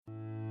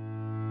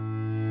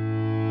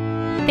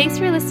Thanks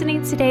for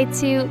listening today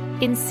to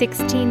In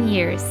 16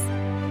 Years.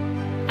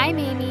 I'm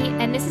Amy,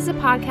 and this is a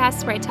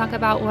podcast where I talk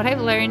about what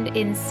I've learned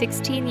in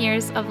 16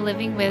 years of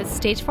living with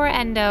stage 4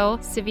 endo,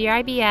 severe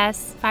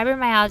IBS,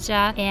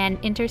 fibromyalgia,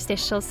 and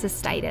interstitial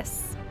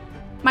cystitis.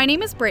 My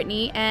name is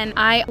Brittany, and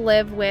I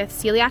live with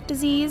celiac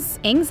disease,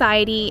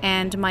 anxiety,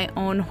 and my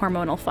own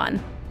hormonal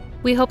fun.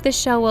 We hope this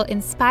show will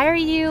inspire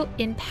you,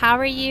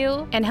 empower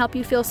you, and help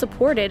you feel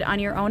supported on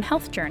your own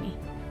health journey.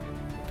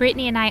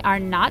 Brittany and I are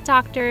not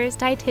doctors,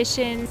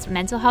 dietitians,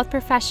 mental health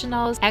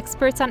professionals,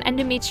 experts on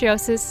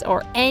endometriosis,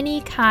 or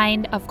any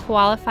kind of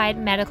qualified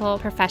medical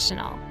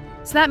professional.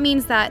 So that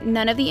means that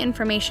none of the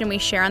information we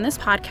share on this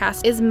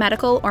podcast is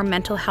medical or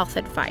mental health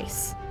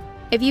advice.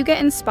 If you get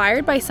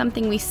inspired by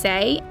something we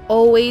say,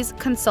 always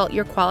consult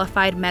your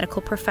qualified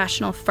medical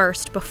professional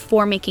first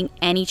before making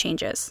any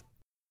changes.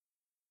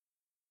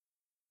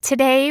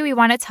 Today, we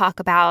want to talk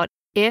about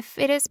if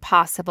it is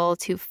possible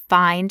to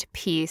find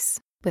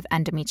peace with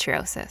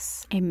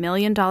endometriosis. $1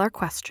 million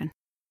question.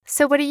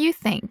 So what do you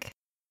think?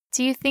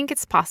 Do you think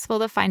it's possible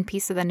to find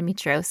peace with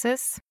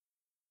endometriosis?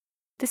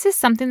 This is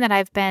something that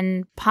I've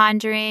been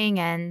pondering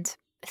and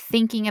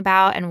thinking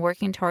about and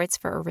working towards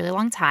for a really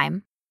long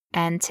time.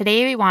 And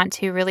today we want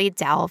to really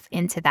delve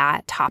into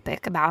that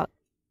topic about,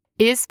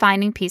 is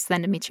finding peace with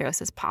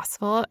endometriosis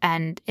possible?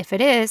 And if it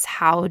is,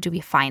 how do we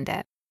find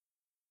it?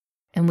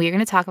 And we're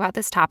going to talk about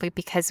this topic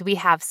because we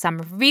have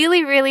some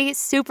really, really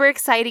super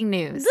exciting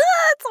news.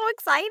 It's so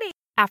exciting.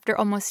 After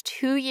almost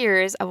 2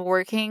 years of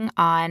working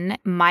on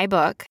my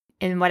book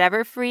in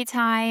whatever free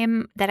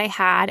time that I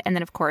had, and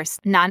then, of course,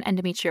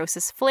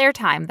 non-endometriosis flare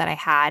time that I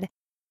had,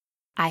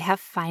 I have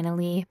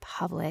finally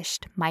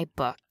published my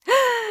book.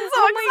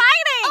 So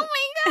exciting! Oh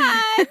my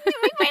God!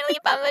 We finally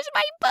published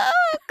my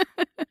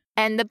book!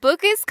 And the book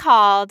is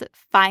called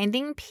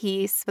Finding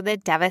Peace with a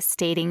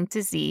Devastating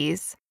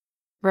Disease,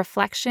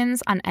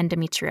 Reflections on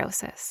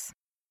Endometriosis.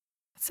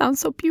 Sounds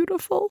so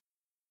beautiful.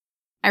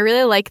 I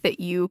really like that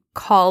you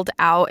called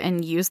out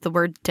and used the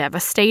word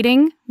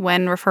devastating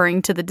when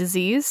referring to the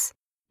disease.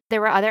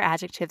 There were other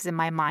adjectives in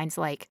my mind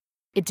like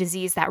a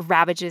disease that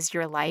ravages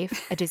your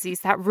life, a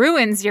disease that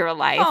ruins your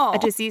life, a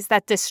disease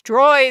that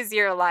destroys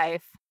your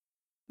life.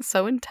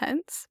 So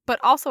intense, but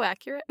also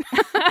accurate.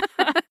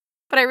 But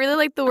I really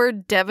like the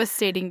word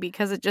devastating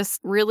because it just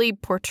really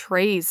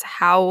portrays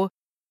how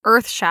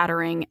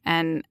earth-shattering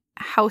and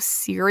how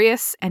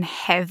serious and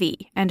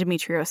heavy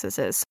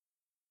endometriosis is.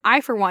 I,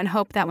 for one,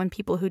 hope that when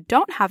people who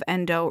don't have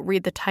endo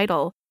read the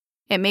title,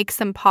 it makes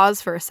them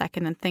pause for a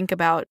second and think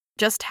about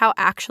just how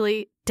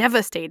actually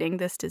devastating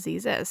this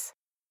disease is.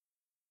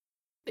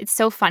 It's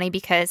so funny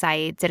because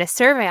I did a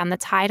survey on the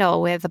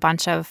title with a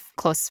bunch of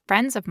close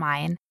friends of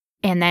mine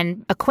and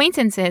then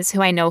acquaintances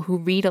who I know who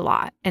read a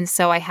lot. And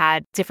so I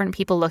had different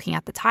people looking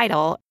at the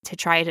title to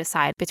try to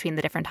decide between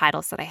the different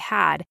titles that I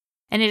had.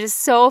 And it is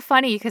so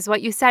funny because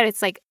what you said,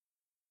 it's like,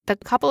 the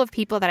couple of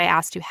people that I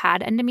asked who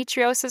had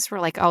endometriosis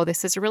were like, oh,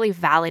 this is really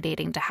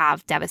validating to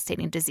have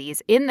devastating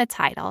disease in the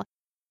title.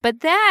 But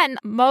then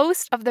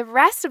most of the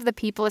rest of the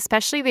people,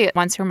 especially the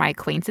ones who are my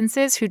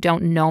acquaintances who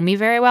don't know me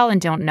very well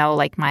and don't know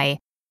like my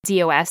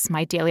DOS,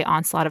 my daily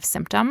onslaught of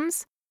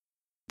symptoms,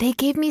 they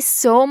gave me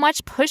so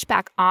much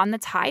pushback on the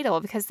title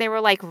because they were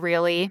like,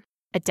 really?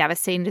 A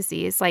devastating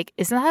disease? Like,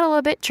 isn't that a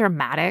little bit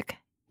dramatic?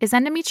 Is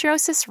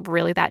endometriosis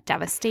really that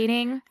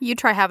devastating? You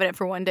try having it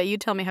for one day. You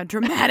tell me how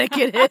dramatic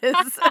it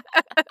is.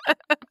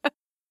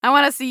 I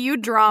want to see you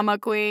drama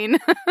queen.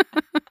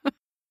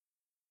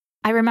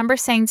 I remember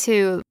saying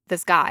to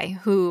this guy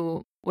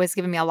who was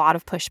giving me a lot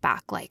of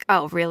pushback, like,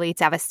 oh, really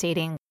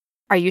devastating?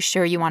 Are you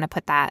sure you want to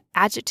put that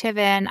adjective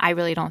in? I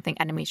really don't think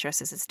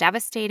endometriosis is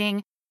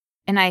devastating.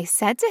 And I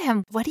said to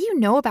him, what do you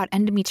know about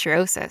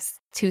endometriosis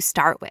to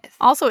start with?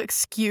 Also,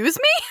 excuse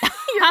me?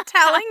 You're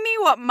telling me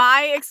what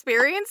my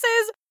experience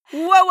is?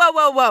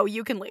 Whoa,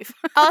 you can leave.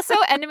 Also,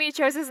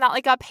 endometriosis is not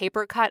like a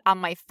paper cut on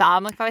my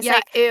thumb. Like if I was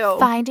like, ew.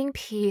 Finding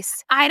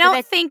peace. I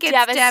don't think it's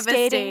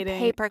devastating.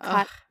 Paper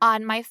cut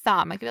on my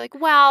thumb. I'd be like,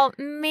 well,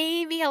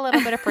 maybe a little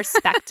bit of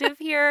perspective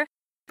here.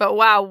 But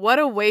wow, what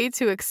a way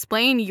to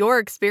explain your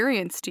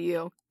experience to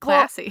you.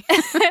 Classy.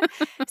 Well,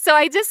 so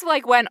I just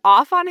like went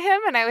off on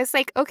him and I was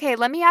like, okay,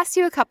 let me ask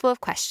you a couple of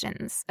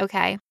questions,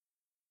 okay?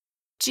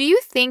 Do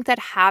you think that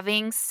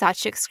having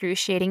such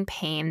excruciating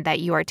pain that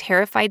you are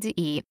terrified to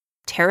eat,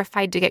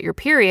 terrified to get your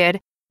period,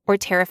 or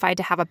terrified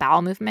to have a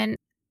bowel movement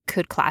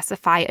could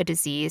classify a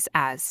disease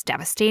as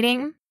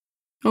devastating?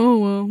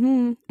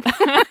 Oh,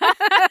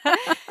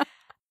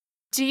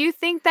 Do you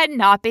think that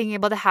not being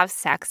able to have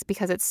sex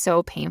because it's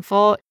so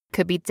painful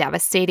could be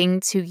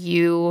devastating to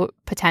you,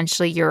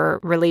 potentially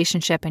your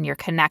relationship and your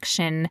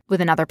connection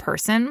with another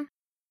person?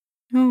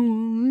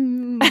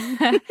 Oh.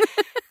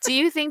 Do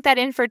you think that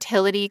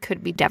infertility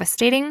could be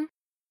devastating?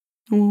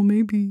 Well,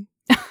 maybe.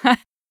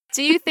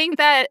 Do you think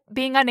that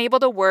being unable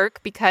to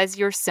work because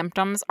your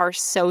symptoms are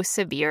so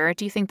severe,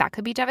 do you think that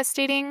could be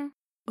devastating?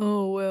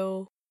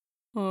 Oh,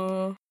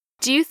 well.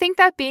 Do you think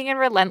that being in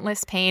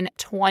relentless pain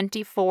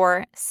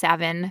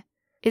 24/7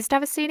 is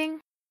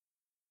devastating?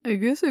 I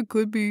guess it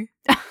could be.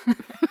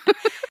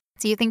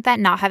 Do you think that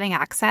not having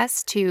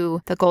access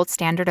to the gold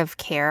standard of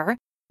care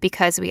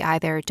because we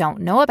either don't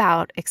know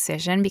about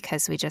excision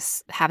because we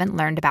just haven't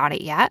learned about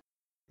it yet,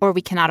 or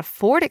we cannot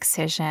afford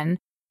excision,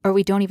 or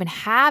we don't even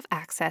have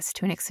access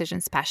to an excision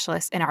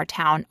specialist in our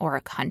town or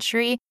a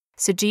country?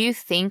 So do you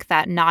think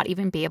that not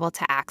even be able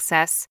to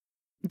access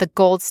the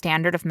gold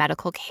standard of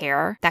medical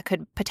care that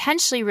could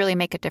potentially really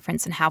make a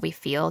difference in how we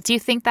feel? Do you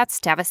think that's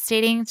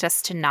devastating,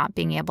 just to not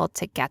being able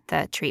to get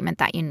the treatment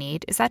that you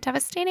need? Is that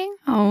devastating?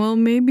 Oh, well,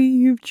 maybe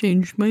you've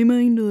changed my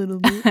mind a little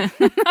bit.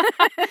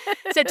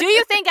 So do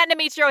you think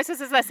endometriosis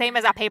is the same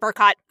as a paper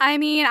cut? I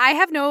mean, I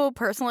have no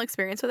personal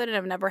experience with it and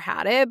I've never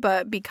had it,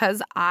 but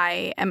because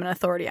I am an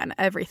authority on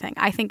everything,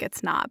 I think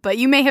it's not. But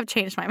you may have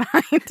changed my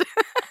mind.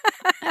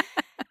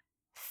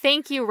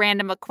 Thank you,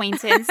 random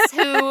acquaintance,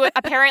 who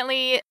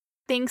apparently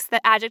thinks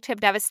that adjective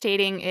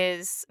devastating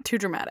is too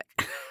dramatic.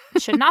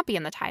 Should not be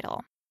in the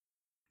title.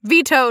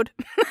 Vetoed.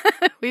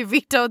 We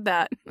vetoed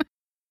that.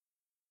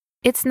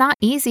 It's not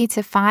easy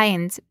to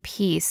find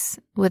peace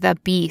with a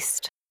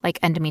beast like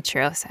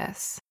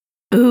endometriosis.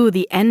 Ooh,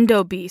 the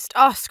endo beast.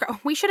 Oh,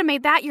 we should have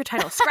made that your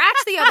title. Scratch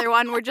the other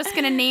one. We're just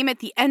going to name it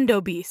the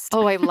endo beast.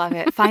 Oh, I love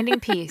it. Finding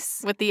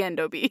peace with the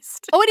endo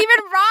beast. Oh, it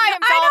even rhymes.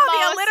 I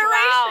know, almost.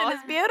 The alliteration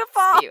is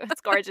beautiful.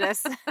 It's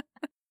gorgeous.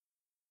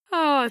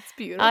 Oh, it's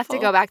beautiful. I'll have to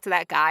go back to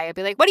that guy. I'd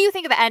be like, what do you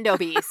think of the endo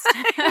beast?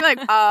 You're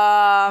like,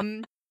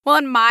 well,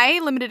 in my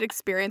limited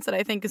experience that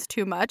I think is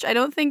too much, I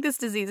don't think this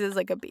disease is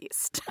like a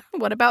beast.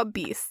 What about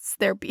beasts?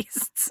 They're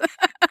beasts.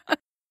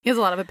 He has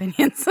a lot of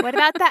opinions. What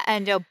about the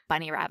endo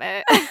bunny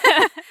rabbit?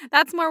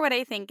 That's more what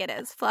I think it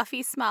is.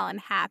 Fluffy, small, and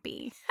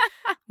happy.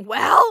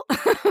 Well,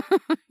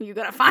 you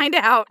gotta find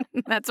out.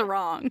 That's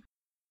wrong.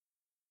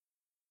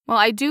 Well,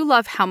 I do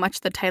love how much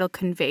the title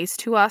conveys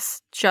to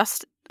us,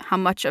 just how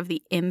much of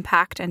the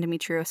impact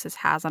endometriosis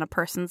has on a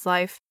person's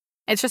life.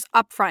 It's just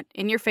upfront,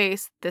 in your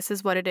face. This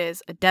is what it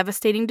is, a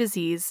devastating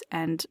disease,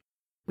 and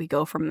we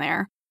go from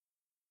there.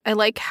 I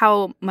like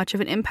how much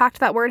of an impact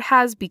that word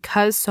has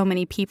because so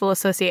many people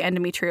associate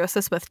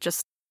endometriosis with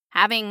just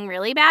having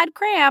really bad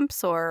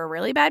cramps or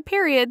really bad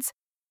periods.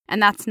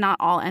 And that's not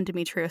all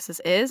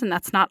endometriosis is, and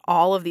that's not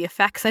all of the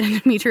effects that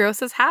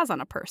endometriosis has on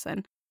a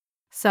person.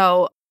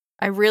 So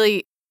I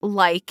really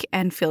like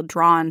and feel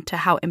drawn to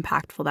how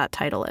impactful that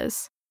title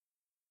is.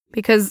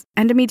 Because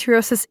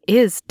endometriosis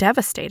is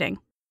devastating.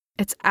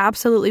 It's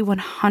absolutely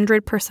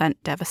 100%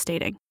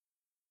 devastating.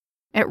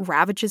 It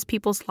ravages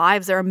people's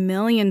lives. There are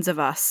millions of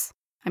us.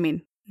 I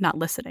mean, not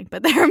listening,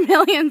 but there are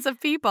millions of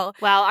people.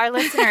 Well, our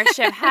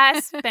listenership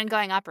has been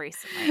going up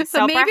recently.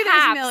 So maybe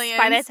perhaps there's millions.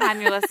 By the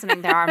time you're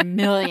listening, there are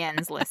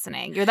millions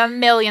listening. You're the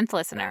millionth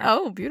listener.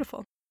 Oh,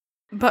 beautiful.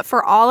 But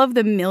for all of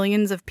the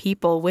millions of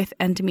people with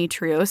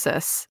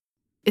endometriosis,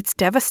 it's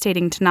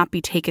devastating to not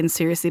be taken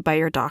seriously by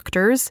your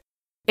doctors.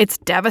 It's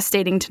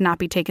devastating to not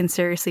be taken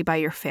seriously by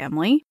your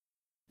family.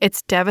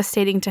 It's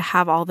devastating to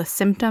have all the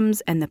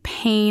symptoms and the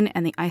pain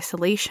and the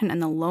isolation and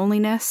the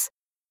loneliness.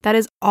 That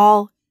is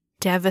all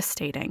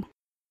devastating.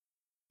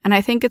 And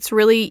I think it's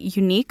really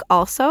unique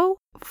also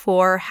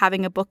for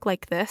having a book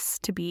like this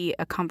to be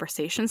a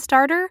conversation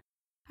starter.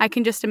 I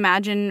can just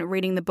imagine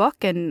reading the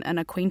book and an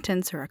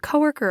acquaintance or a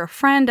coworker or a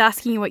friend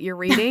asking you what you're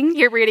reading.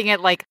 You're reading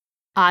it like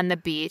on the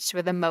beach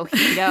with a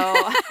mojito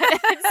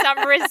at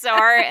some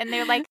resort, and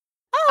they're like,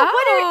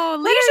 what are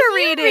you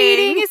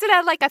reading? Is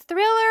it like a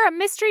thriller, a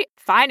mystery?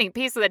 Finding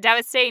Peace with a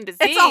Devastating Disease.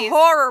 It's a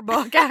horror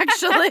book,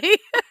 actually.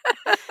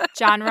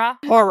 Genre?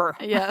 Horror.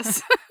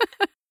 Yes.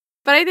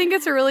 But I think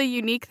it's a really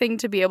unique thing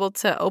to be able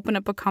to open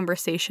up a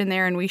conversation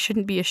there, and we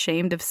shouldn't be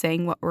ashamed of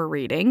saying what we're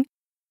reading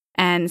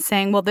and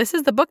saying, well, this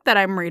is the book that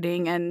I'm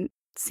reading, and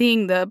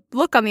seeing the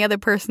look on the other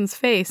person's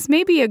face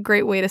may be a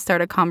great way to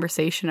start a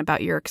conversation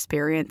about your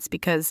experience,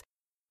 because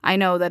I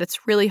know that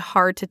it's really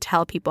hard to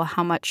tell people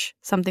how much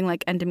something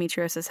like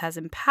endometriosis has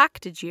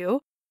impacted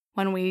you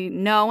when we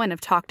know and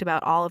have talked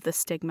about all of the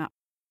stigma.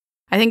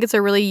 I think it's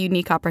a really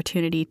unique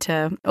opportunity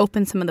to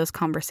open some of those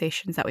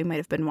conversations that we might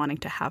have been wanting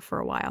to have for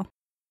a while.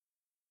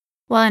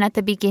 Well, and at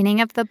the beginning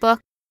of the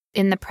book,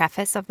 in the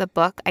preface of the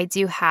book, I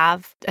do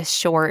have a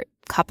short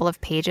couple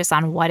of pages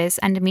on what is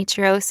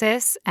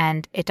endometriosis,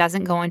 and it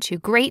doesn't go into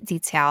great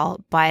detail,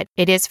 but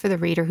it is for the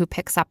reader who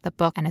picks up the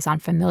book and is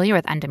unfamiliar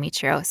with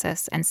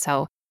endometriosis. And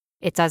so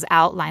it does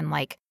outline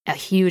like a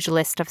huge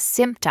list of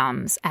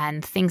symptoms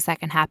and things that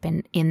can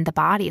happen in the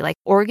body, like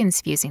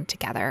organs fusing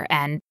together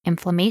and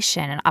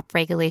inflammation and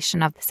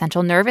upregulation of the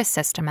central nervous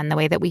system and the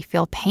way that we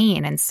feel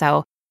pain. And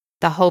so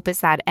the hope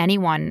is that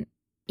anyone,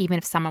 even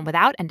if someone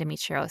without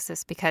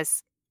endometriosis,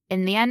 because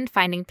in the end,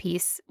 finding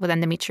peace with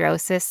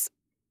endometriosis,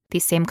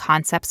 these same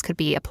concepts could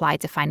be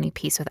applied to finding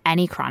peace with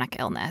any chronic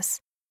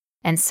illness.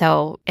 And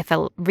so if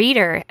a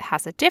reader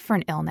has a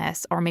different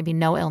illness or maybe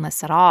no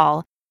illness at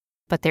all,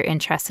 but they're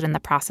interested in the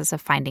process of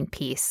finding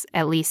peace,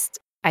 at least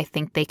I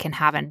think they can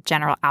have a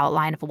general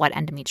outline of what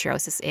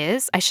endometriosis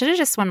is. I should have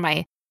just, when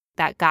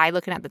that guy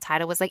looking at the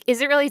title was like,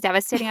 is it really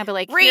devastating? I'd be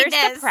like, here's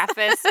the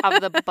preface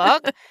of the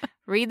book.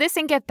 Read this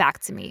and get back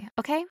to me.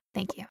 Okay?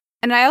 Thank you.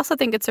 And I also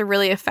think it's a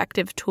really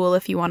effective tool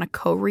if you want to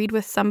co-read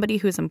with somebody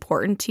who's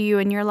important to you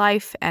in your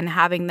life and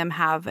having them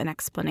have an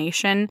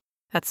explanation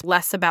that's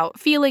less about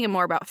feeling and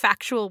more about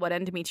factual what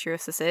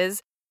endometriosis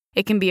is.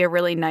 It can be a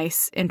really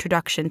nice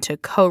introduction to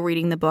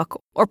co-reading the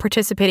book or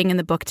participating in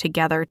the book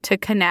together to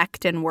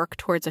connect and work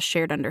towards a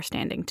shared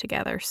understanding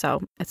together.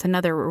 So it's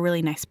another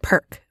really nice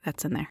perk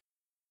that's in there.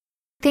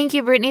 Thank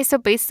you, Brittany. So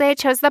basically, I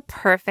chose the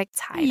perfect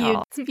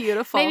title. It's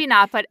beautiful. Maybe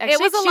not, but actually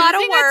it was a lot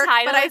of work,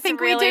 but I think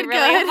really, we did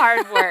really good.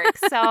 hard work.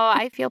 So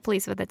I feel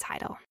pleased with the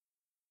title.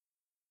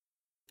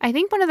 I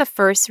think one of the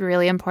first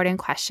really important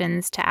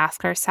questions to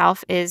ask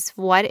ourselves is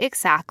what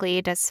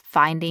exactly does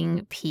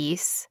finding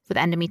peace with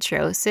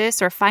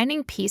endometriosis or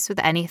finding peace with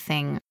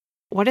anything,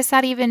 what does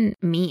that even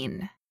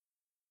mean?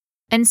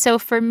 And so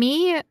for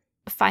me,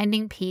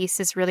 finding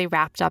peace is really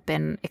wrapped up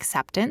in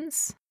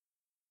acceptance.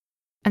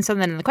 And so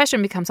then the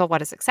question becomes, well,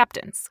 what is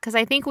acceptance? Because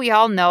I think we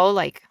all know,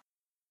 like,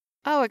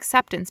 oh,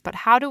 acceptance, but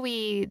how do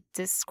we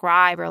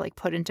describe or like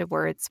put into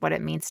words what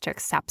it means to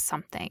accept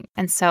something?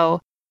 And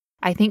so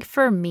I think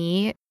for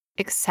me,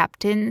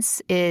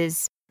 acceptance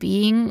is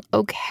being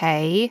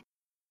okay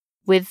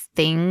with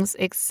things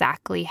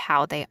exactly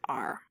how they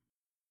are.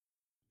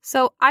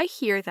 So I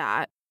hear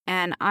that,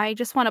 and I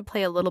just want to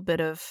play a little bit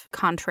of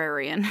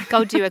contrarian.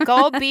 Go do it.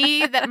 Go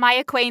be my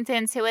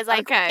acquaintance who is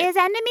like, okay. Is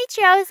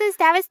endometriosis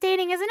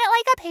devastating? Isn't it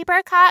like a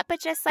paper cut,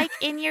 but just like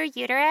in your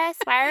uterus?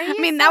 Why are you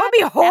I mean, so that would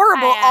be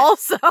horrible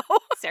also.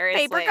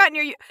 Seriously. Paper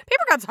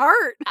cuts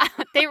hurt.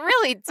 They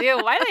really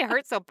do. Why do they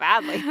hurt so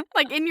badly?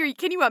 Like can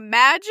you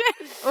imagine?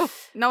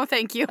 Oof, no,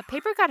 thank you. A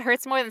paper cut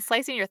hurts more than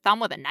slicing your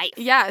thumb with a knife.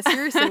 Yeah,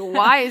 seriously.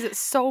 Why is it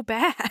so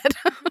bad?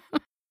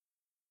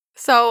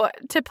 So,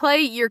 to play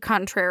your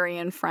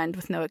contrarian friend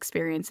with no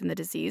experience in the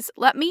disease,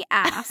 let me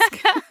ask.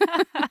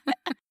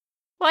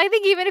 Well, I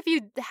think even if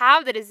you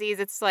have the disease,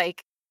 it's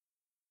like,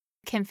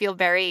 can feel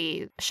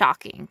very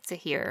shocking to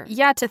hear.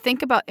 Yeah, to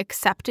think about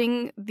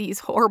accepting these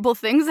horrible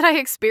things that I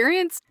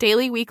experience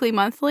daily, weekly,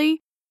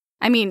 monthly.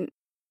 I mean,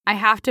 I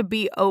have to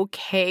be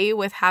okay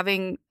with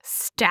having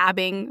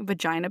stabbing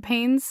vagina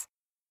pains.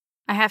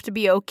 I have to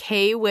be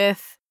okay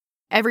with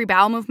every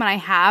bowel movement I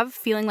have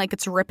feeling like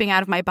it's ripping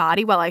out of my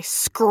body while I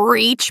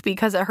screech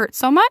because it hurts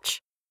so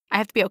much. I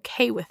have to be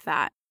okay with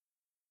that.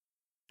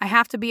 I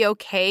have to be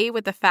okay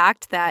with the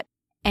fact that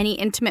any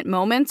intimate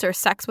moments or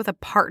sex with a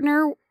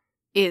partner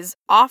is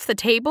off the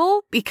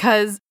table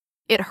because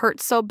it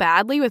hurts so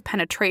badly with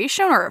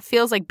penetration or it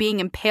feels like being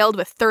impaled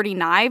with 30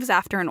 knives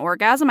after an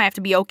orgasm. I have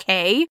to be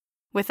okay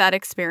with that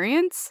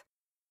experience.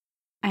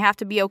 I have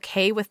to be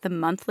okay with the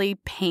monthly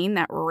pain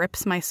that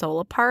rips my soul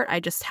apart. I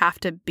just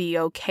have to be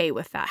okay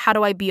with that. How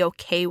do I be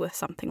okay with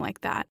something like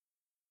that?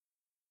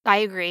 I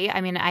agree. I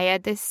mean, I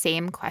had the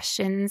same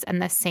questions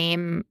and the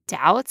same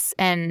doubts.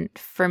 And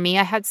for me,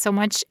 I had so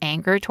much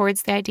anger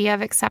towards the idea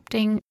of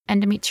accepting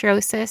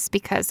endometriosis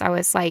because I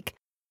was like,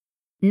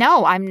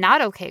 no, I'm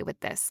not okay with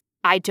this.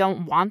 I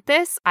don't want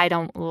this. I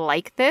don't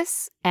like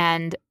this.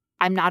 And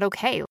I'm not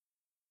okay.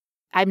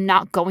 I'm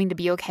not going to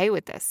be okay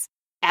with this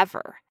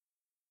ever.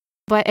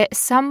 But at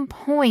some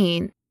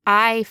point,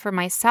 I, for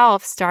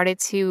myself, started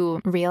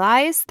to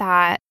realize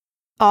that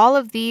all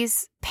of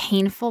these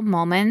painful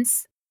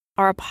moments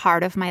are a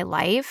part of my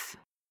life.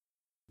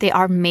 They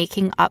are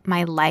making up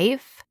my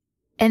life.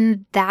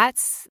 And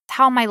that's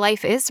how my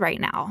life is right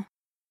now.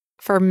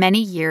 For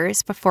many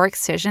years before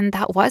excision,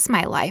 that was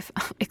my life.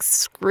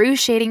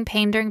 Excruciating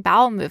pain during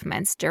bowel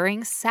movements,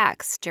 during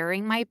sex,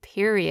 during my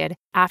period,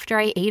 after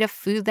I ate a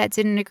food that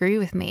didn't agree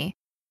with me.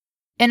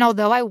 And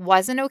although I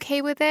wasn't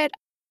okay with it,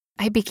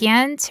 I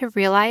began to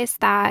realize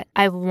that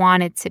I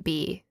wanted to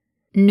be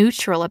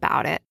neutral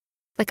about it.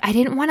 Like, I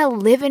didn't want to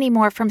live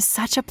anymore from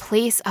such a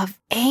place of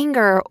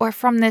anger or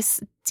from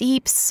this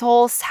deep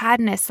soul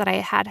sadness that I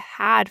had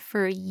had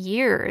for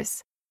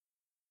years.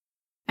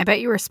 I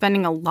bet you were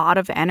spending a lot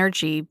of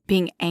energy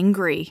being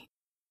angry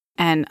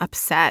and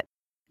upset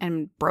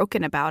and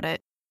broken about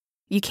it.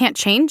 You can't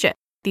change it.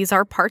 These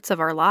are parts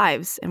of our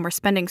lives, and we're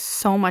spending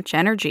so much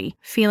energy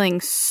feeling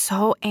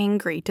so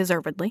angry,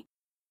 deservedly,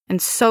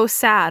 and so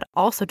sad,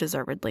 also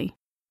deservedly,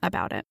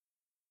 about it.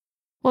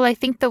 Well, I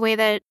think the way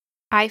that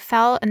I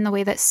felt and the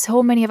way that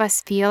so many of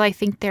us feel, I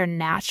think they're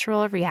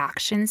natural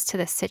reactions to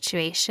the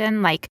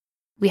situation. Like,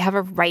 we have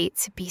a right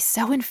to be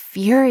so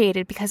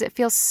infuriated because it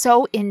feels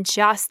so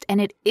unjust,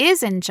 and it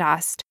is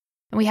unjust.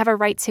 And we have a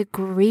right to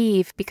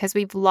grieve because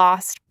we've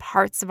lost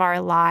parts of our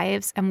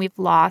lives and we've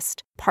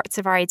lost parts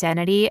of our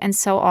identity. And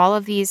so all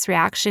of these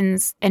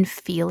reactions and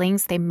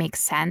feelings, they make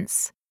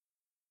sense.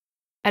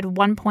 At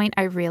one point,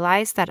 I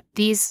realized that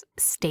these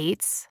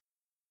states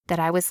that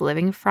I was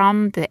living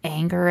from, the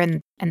anger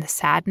and the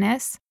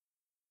sadness,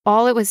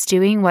 all it was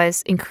doing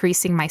was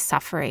increasing my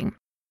suffering.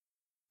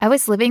 I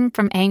was living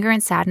from anger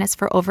and sadness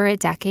for over a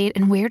decade,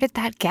 and where did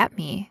that get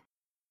me?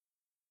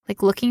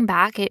 Like, looking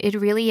back, it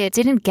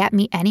didn't get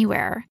me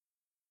anywhere.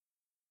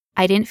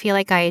 I didn't feel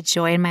like I had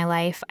joy in my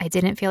life. I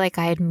didn't feel like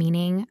I had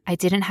meaning. I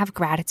didn't have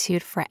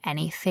gratitude for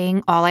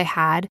anything. All I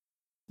had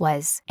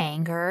was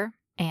anger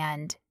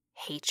and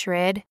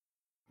hatred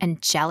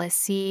and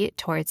jealousy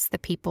towards the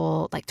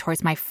people, like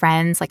towards my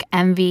friends, like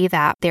envy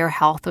that their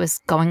health was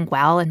going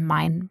well and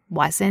mine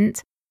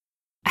wasn't.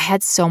 I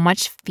had so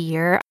much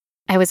fear.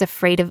 I was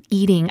afraid of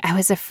eating. I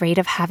was afraid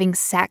of having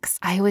sex.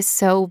 I was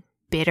so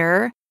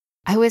bitter.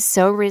 I was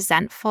so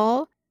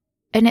resentful.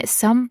 And at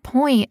some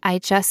point, I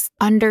just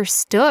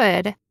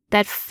understood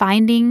that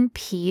finding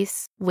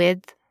peace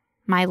with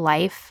my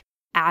life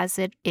as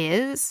it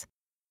is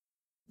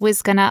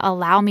was going to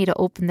allow me to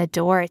open the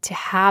door to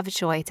have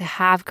joy, to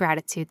have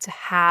gratitude, to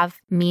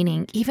have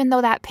meaning, even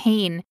though that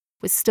pain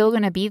was still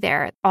going to be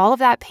there. All of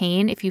that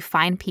pain, if you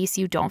find peace,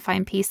 you don't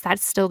find peace,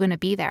 that's still going to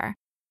be there.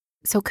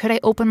 So could I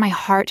open my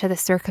heart to the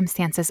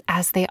circumstances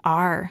as they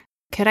are?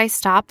 Could I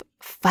stop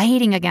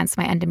fighting against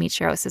my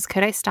endometriosis?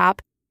 Could I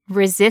stop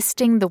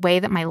resisting the way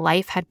that my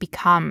life had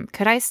become?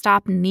 Could I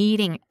stop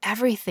needing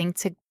everything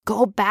to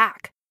go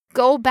back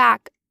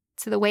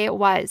to the way it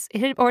was?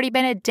 It had already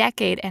been a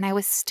decade, and I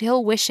was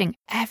still wishing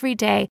every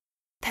day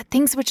that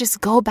things would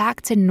just go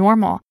back to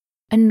normal,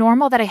 a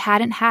normal that I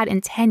hadn't had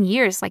in 10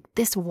 years. Like,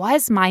 this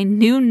was my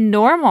new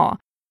normal.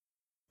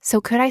 So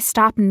could I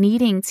stop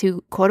needing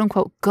to, quote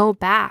unquote, go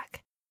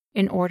back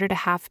in order to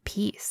have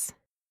peace?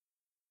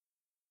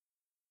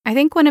 I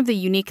think one of the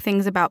unique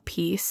things about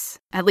peace,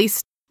 at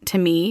least to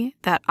me,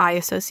 that I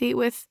associate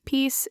with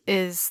peace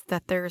is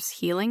that there's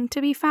healing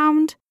to be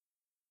found.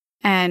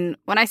 And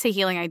when I say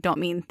healing, I don't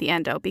mean the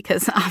endo,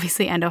 because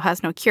obviously endo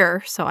has no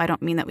cure. So I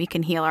don't mean that we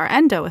can heal our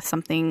endo with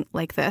something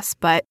like this.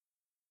 But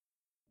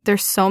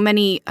there's so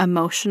many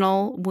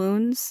emotional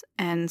wounds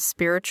and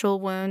spiritual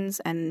wounds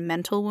and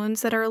mental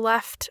wounds that are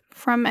left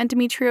from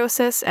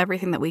endometriosis,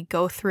 everything that we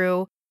go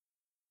through,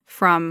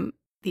 from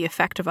the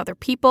effect of other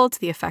people to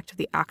the effect of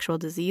the actual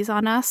disease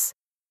on us.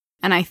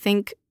 And I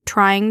think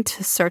trying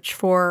to search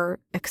for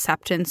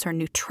acceptance or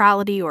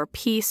neutrality or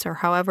peace, or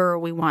however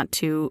we want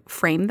to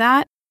frame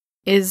that,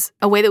 is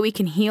a way that we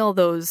can heal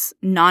those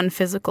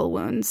non-physical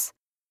wounds.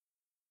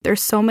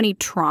 There's so many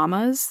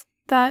traumas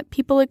that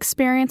people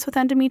experience with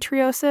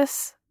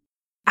endometriosis,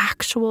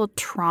 actual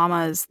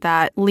traumas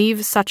that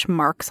leave such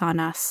marks on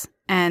us.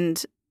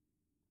 And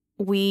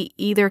we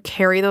either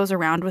carry those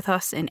around with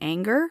us in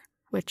anger,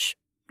 which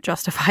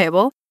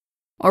justifiable,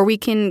 or we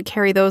can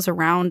carry those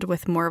around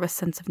with more of a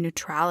sense of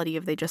neutrality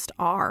of they just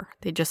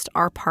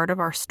are part of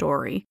our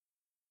story.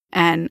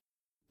 And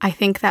I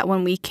think that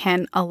when we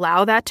can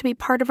allow that to be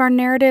part of our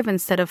narrative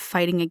instead of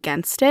fighting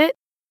against it,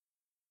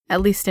 at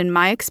least in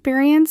my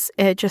experience,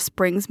 it just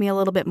brings me a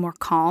little bit more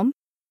calm.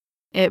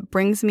 It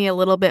brings me a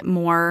little bit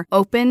more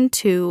open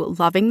to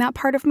loving that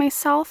part of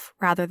myself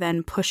rather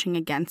than pushing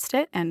against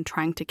it and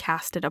trying to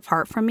cast it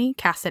out from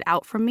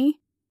me.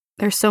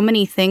 There's so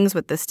many things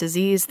with this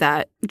disease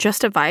that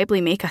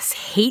justifiably make us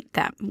hate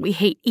them. We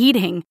hate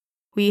eating.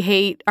 We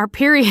hate our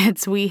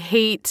periods. We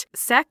hate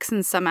sex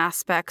in some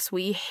aspects.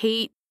 We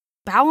hate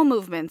bowel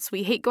movements.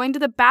 We hate going to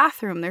the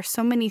bathroom. There's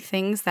so many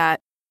things that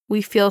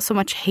we feel so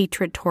much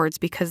hatred towards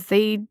because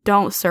they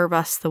don't serve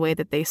us the way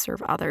that they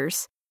serve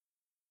others.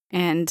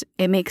 And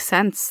it makes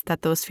sense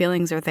that those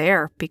feelings are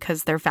there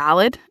because they're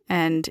valid,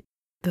 and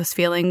those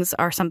feelings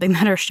are something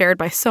that are shared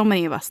by so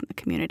many of us in the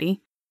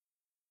community.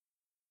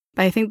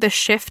 But I think the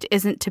shift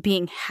isn't to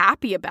being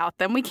happy about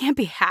them. We can't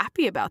be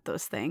happy about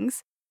those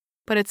things.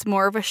 But it's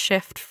more of a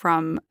shift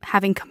from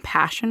having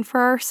compassion for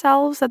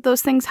ourselves that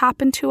those things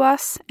happen to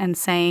us and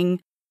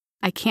saying,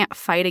 I can't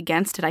fight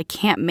against it. I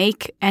can't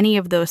make any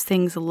of those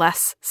things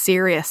less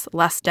serious,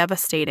 less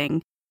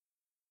devastating.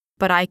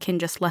 But I can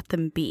just let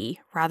them be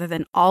rather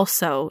than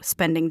also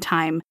spending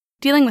time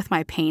dealing with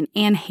my pain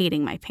and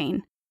hating my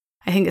pain.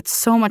 I think it's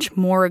so much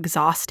more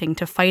exhausting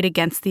to fight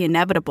against the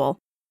inevitable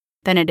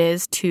than it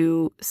is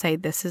to say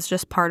this is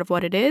just part of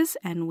what it is,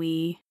 and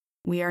we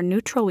are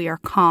neutral, we are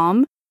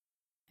calm,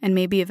 and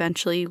maybe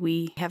eventually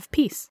we have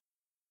peace.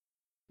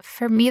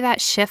 For me,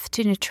 that shift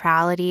to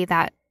neutrality,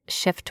 that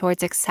shift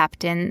towards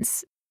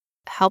acceptance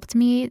helped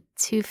me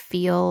to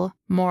feel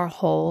more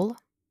whole.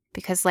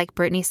 Because like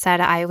Brittany said,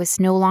 I was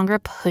no longer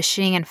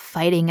pushing and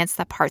fighting against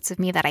the parts of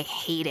me that I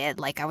hated.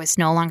 Like I was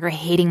no longer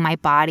hating my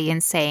body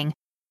and saying,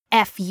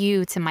 F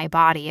you to my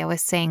body. I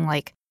was saying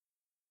like,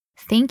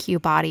 thank you,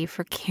 body,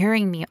 for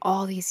carrying me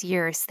all these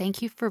years.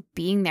 Thank you for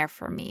being there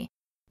for me.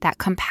 That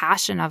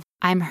compassion of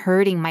I'm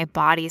hurting, my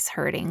body's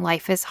hurting.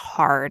 Life is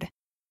hard.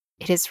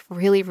 It is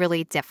really,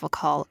 really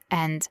difficult.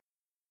 And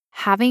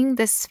having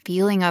this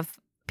feeling of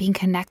being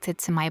connected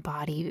to my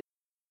body,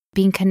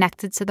 being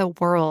connected to the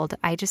world,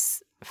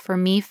 for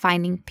me,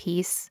 finding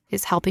peace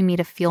is helping me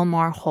to feel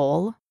more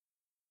whole.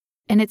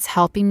 And it's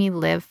helping me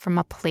live from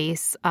a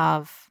place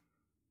of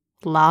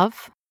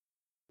love,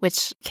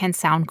 which can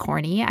sound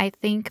corny, I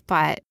think,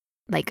 but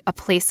like a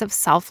place of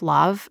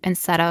self-love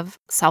instead of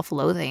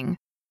self-loathing,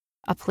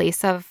 a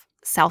place of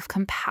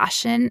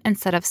self-compassion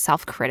instead of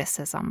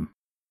self-criticism.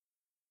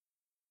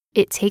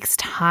 It takes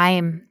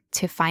time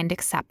to find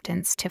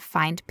acceptance, to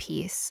find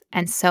peace.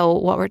 And so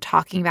what we're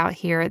talking about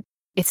here,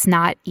 it's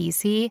not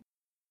easy.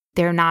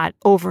 They're not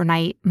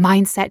overnight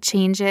mindset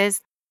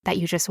changes that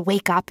you just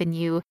wake up and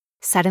you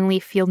suddenly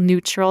feel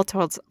neutral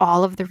towards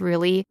all of the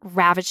really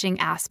ravaging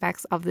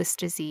aspects of this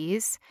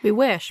disease. We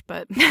wish,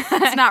 but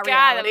it's not God,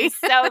 reality.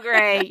 that was so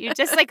great. You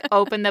just like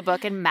open the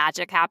book and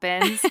magic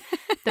happens.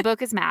 The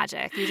book is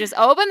magic. You just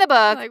open the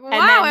book Like, and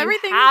wow, then you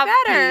everything's have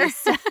better.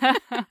 peace.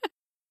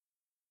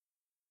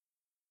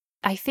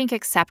 I think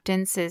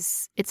acceptance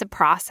it's a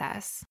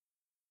process.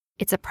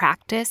 It's a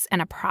practice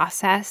and a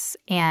process,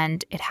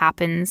 and it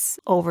happens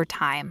over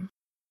time.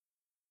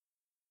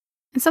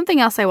 And something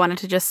else I wanted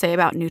to just say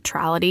about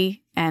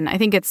neutrality, and I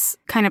think it's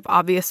kind of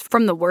obvious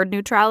from the word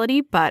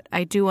neutrality, but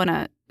I do want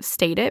to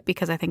state it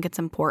because I think it's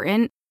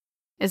important,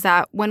 is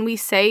that when we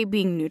say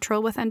being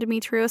neutral with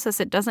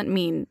endometriosis, it doesn't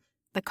mean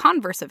the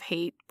converse of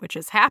hate, which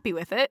is happy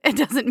with it. It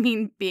doesn't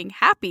mean being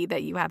happy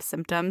that you have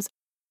symptoms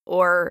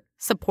or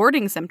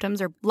supporting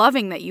symptoms or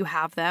loving that you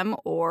have them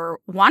or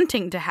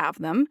wanting to have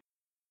them.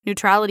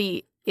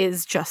 Neutrality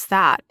is just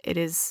that. It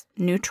is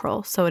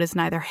neutral, so it is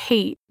neither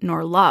hate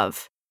nor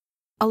love.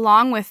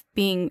 Along with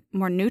being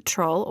more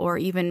neutral or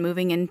even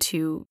moving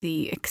into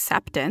the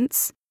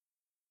acceptance,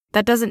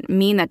 that doesn't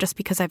mean that just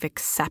because I've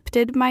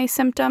accepted my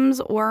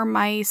symptoms or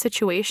my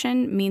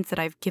situation means that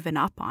I've given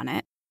up on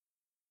it.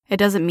 It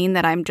doesn't mean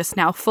that I'm just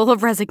now full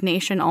of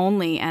resignation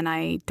only and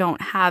I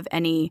don't have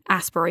any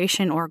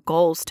aspiration or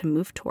goals to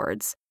move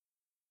towards.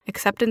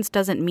 Acceptance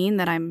doesn't mean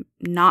that I'm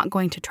not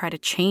going to try to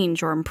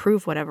change or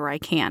improve whatever I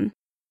can.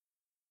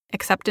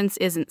 Acceptance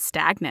isn't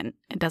stagnant.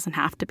 It doesn't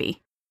have to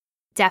be.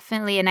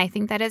 Definitely. And I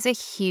think that is a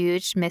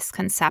huge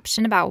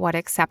misconception about what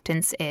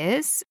acceptance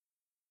is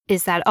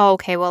that, oh,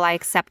 okay, well, I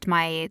accept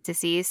my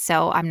disease,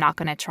 so I'm not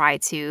going to try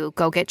to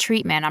go get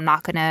treatment. I'm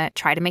not going to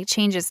try to make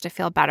changes to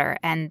feel better.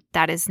 And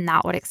that is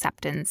not what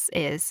acceptance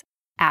is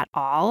at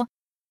all.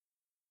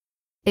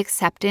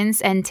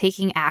 Acceptance and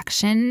taking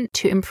action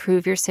to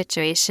improve your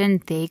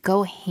situation, they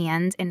go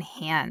hand in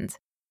hand.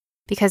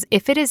 Because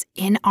if it is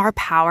in our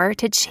power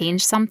to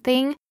change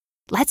something,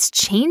 let's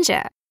change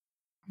it,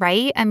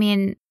 right? I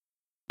mean,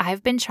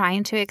 I've been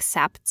trying to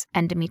accept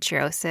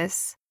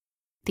endometriosis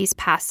these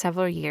past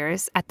several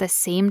years at the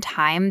same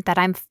time that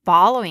I'm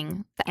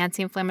following the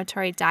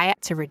anti-inflammatory diet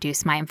to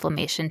reduce my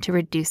inflammation, to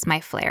reduce my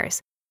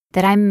flares,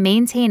 that I'm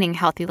maintaining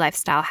healthy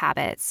lifestyle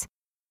habits,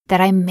 that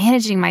I'm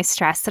managing my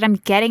stress, that I'm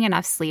getting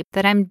enough sleep,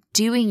 that I'm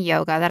doing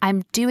yoga, that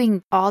I'm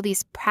doing all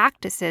these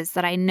practices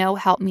that I know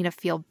help me to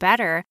feel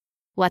better,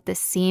 while at the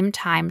same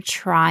time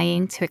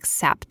trying to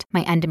accept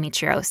my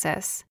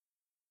endometriosis.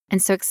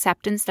 And so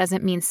acceptance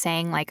doesn't mean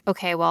saying like,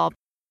 okay, well,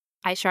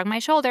 I shrug my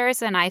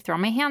shoulders and I throw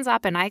my hands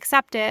up and I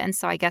accept it. And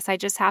so I guess I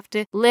just have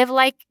to live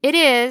like it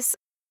is.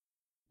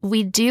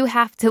 We do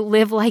have to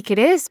live like it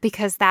is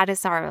because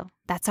that's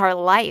our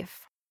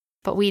life.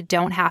 But we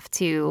don't have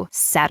to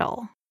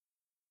settle.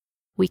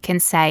 We can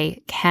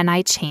say, can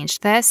I change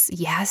this?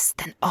 Yes.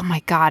 Then, oh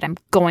my God, I'm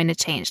going to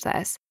change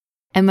this.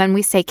 And when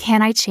we say,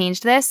 can I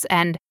change this?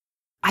 And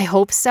I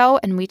hope so.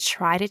 And we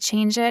try to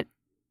change it,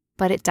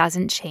 but it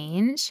doesn't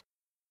change.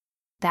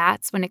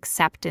 That's when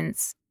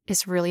acceptance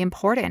is really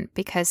important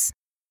because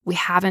we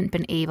haven't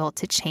been able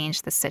to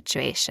change the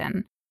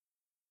situation.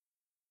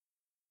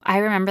 I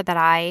remember that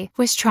I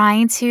was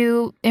trying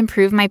to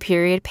improve my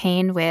period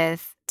pain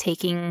with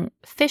taking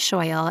fish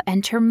oil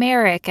and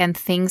turmeric and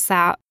things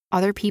that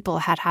other people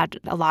had had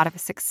a lot of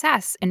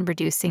success in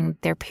reducing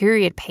their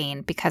period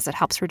pain because it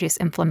helps reduce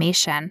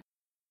inflammation.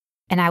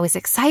 And I was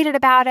excited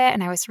about it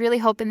and I was really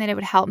hoping that it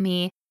would help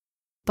me.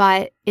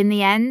 But in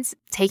the end,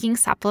 taking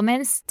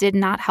supplements did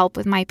not help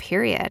with my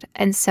period.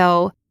 And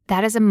so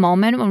that is a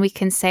moment when we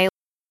can say,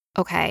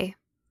 okay,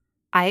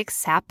 I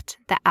accept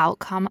the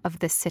outcome of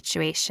this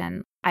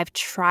situation. I've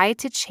tried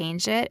to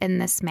change it in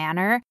this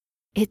manner.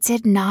 It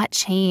did not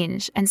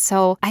change. And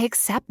so I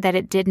accept that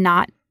it did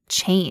not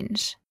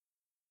change.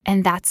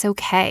 And that's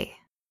okay.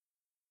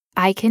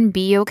 I can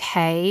be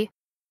okay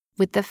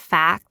with the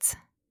fact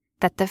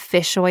that the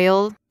fish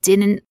oil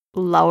didn't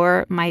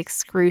lower my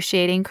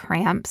excruciating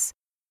cramps.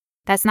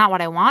 That's not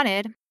what I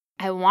wanted.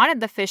 I wanted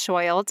the fish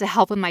oil to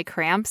help with my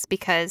cramps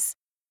because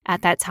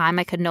at that time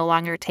I could no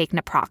longer take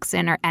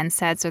naproxen or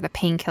NSAIDs or the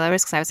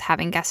painkillers because I was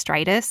having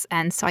gastritis.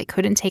 And so I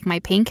couldn't take my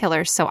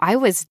painkillers. So I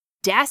was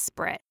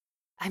desperate.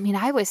 I mean,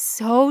 I was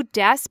so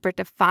desperate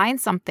to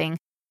find something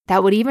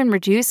that would even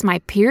reduce my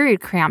period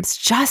cramps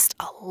just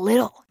a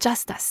little,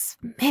 just a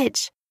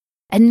smidge.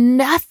 And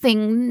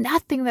nothing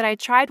that I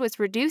tried was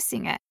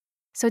reducing it.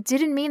 So it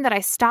didn't mean that I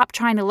stopped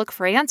trying to look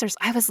for answers.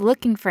 I was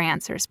looking for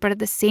answers. But at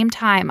the same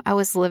time, I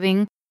was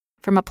living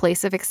from a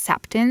place of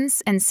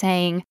acceptance and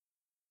saying,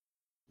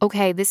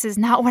 okay, this is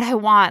not what I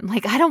want.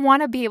 Like, I don't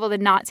want to be able to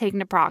not take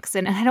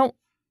naproxen. And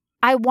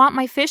I want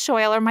my fish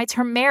oil or my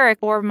turmeric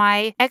or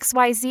my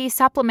XYZ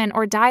supplement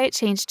or diet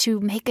change to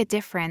make a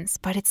difference,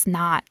 but it's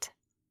not.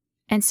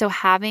 And so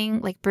having,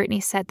 like Brittany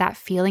said, that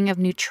feeling of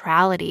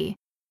neutrality,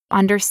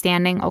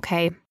 understanding,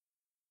 okay,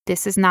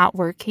 this is not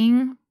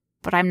working,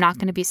 but I'm not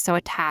going to be so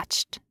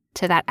attached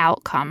to that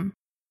outcome.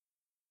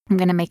 I'm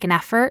going to make an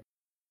effort,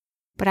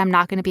 but I'm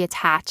not going to be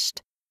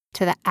attached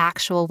to the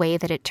actual way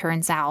that it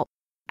turns out.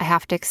 I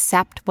have to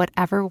accept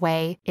whatever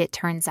way it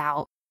turns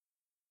out.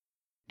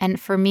 And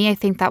for me, I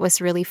think that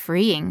was really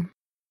freeing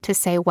to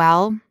say,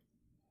 well,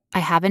 I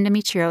have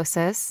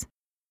endometriosis.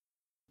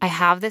 I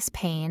have this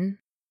pain.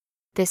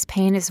 This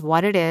pain is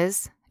what it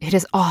is. It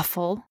is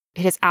awful.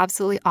 It is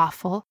absolutely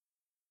awful.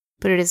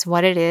 But it is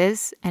what it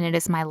is, and it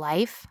is my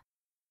life.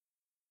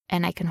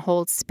 And I can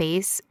hold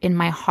space in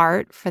my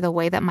heart for the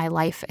way that my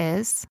life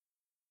is.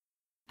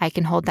 I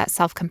can hold that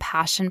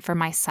self-compassion for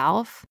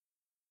myself,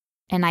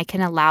 and I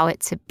can allow it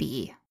to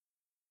be.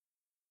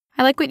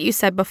 I like what you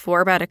said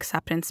before about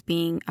acceptance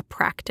being a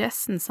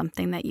practice and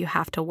something that you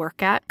have to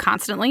work at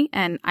constantly.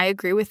 And I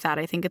agree with that.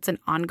 I think it's an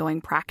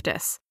ongoing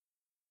practice.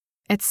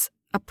 It's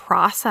a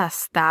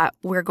process that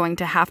we're going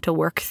to have to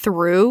work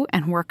through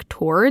and work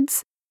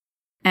towards.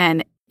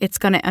 And it's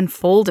going to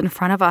unfold in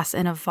front of us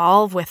and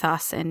evolve with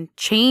us and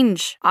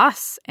change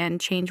us and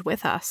change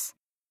with us.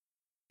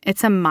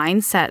 It's a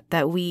mindset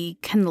that we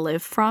can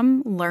live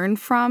from, learn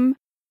from,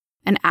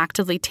 and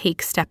actively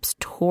take steps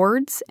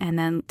towards, and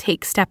then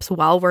take steps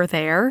while we're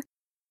there.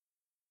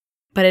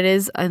 But it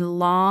is a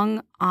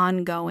long,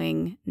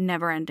 ongoing,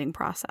 never-ending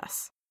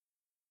process.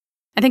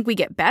 I think we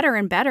get better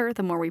and better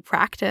the more we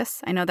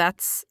practice. I know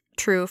that's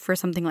true for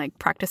something like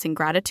practicing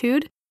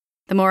gratitude.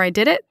 The more I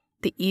did it,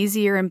 the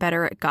easier and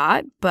better it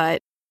got,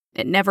 but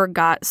it never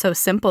got so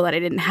simple that I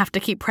didn't have to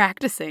keep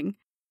practicing.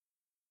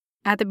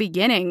 At the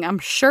beginning, I'm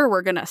sure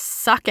we're going to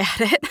suck at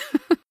it.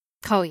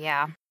 Oh,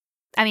 yeah.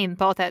 I mean,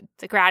 both at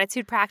the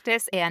gratitude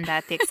practice and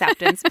at the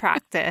acceptance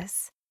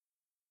practice.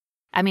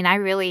 I mean, I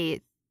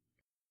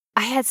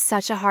had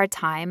such a hard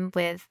time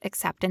with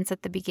acceptance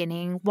at the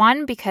beginning.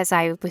 One, because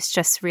I was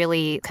just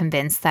really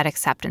convinced that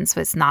acceptance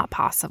was not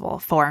possible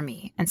for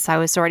me. And so I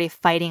was already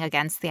fighting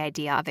against the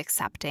idea of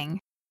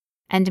accepting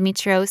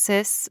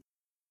endometriosis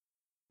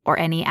or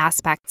any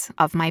aspect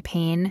of my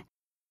pain.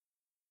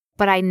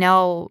 But I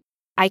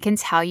can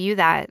tell you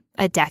that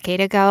a decade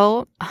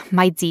ago,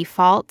 my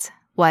default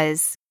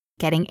was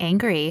getting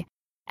angry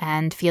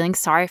and feeling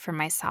sorry for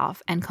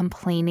myself and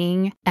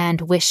complaining and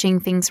wishing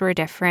things were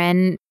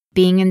different,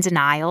 being in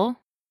denial,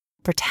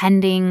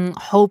 pretending,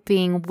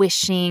 hoping,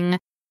 wishing,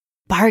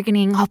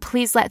 bargaining. Oh,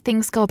 please let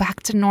things go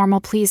back to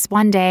normal. Please,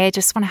 one day, I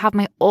just want to have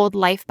my old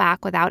life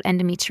back without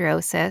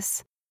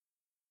endometriosis.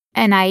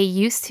 And I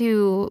used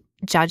to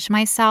judge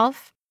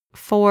myself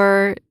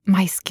for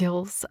my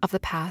skills of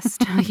the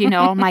past,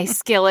 my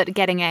skill at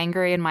getting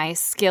angry and my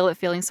skill at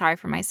feeling sorry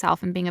for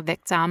myself and being a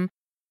victim.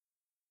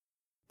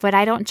 But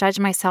I don't judge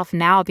myself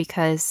now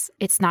because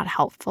it's not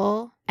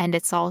helpful. And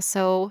it's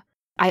also,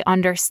 I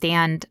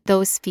understand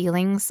those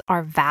feelings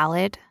are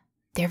valid.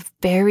 They're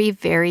very,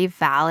 very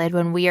valid.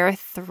 When we are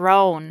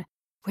thrown,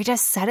 we're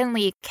just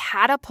suddenly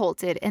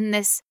catapulted in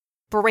this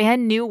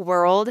brand new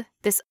world,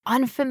 this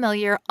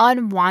unfamiliar,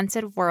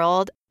 unwanted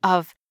world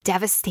of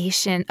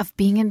devastation, of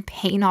being in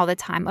pain all the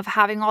time, of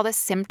having all the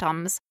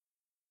symptoms.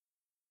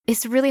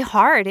 It's really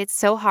hard. It's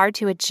so hard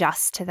to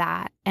adjust to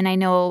that. And I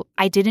know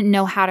I didn't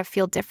know how to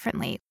feel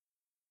differently.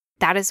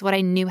 That is what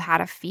I knew how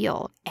to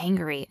feel,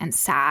 angry and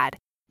sad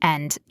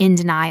and in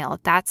denial.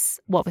 That's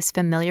what was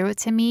familiar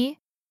to me.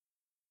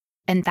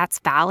 And that's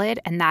valid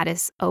and that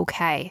is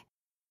okay.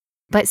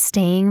 But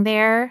staying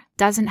there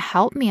doesn't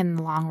help me in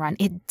the long run.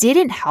 It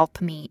didn't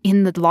help me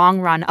in the long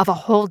run of a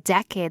whole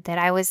decade that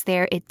I was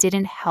there. It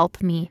didn't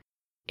help me.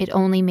 It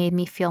only made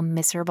me feel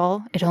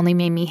miserable. It only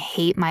made me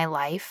hate my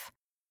life.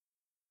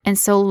 And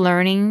so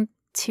learning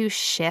to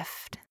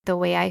shift the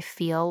way I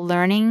feel,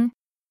 learning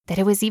that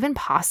it was even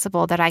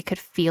possible that I could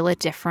feel a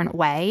different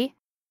way.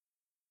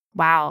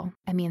 Wow.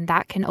 I mean,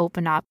 that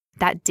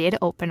did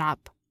open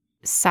up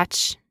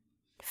such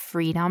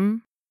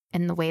freedom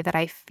in the way that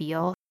I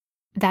feel.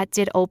 That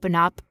did open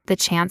up the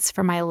chance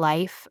for my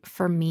life,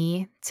 for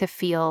me to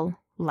feel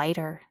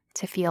lighter,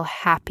 to feel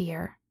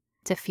happier,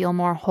 to feel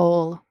more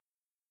whole,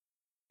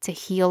 to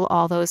heal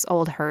all those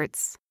old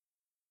hurts.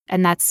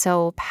 And that's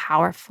so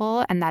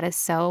powerful and that is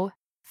so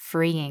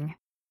freeing.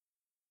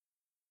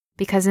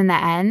 Because in the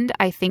end,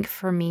 I think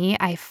for me,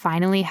 I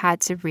finally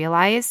had to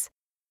realize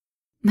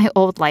my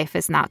old life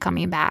is not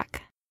coming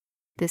back.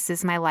 This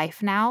is my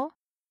life now.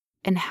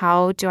 And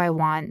how do I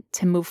want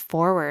to move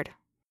forward?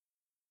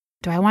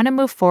 Do I want to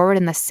move forward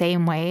in the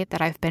same way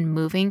that I've been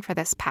moving for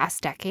this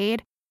past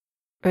decade?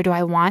 Or do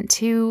I want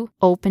to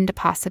open to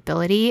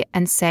possibility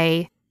and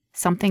say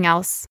something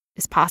else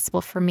is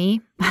possible for me?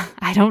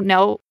 I don't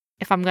know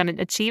if I'm going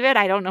to achieve it.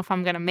 I don't know if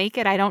I'm going to make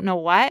it. I don't know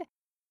what.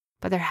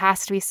 But there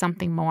has to be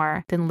something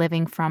more than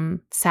living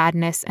from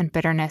sadness and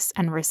bitterness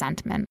and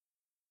resentment.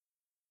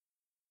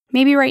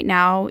 Maybe right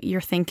now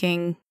you're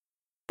thinking,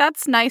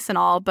 that's nice and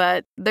all,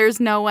 but there's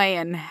no way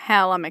in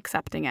hell I'm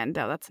accepting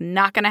endo. That's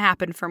not going to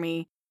happen for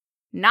me.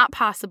 Not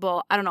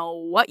possible. I don't know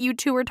what you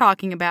two are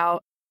talking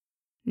about.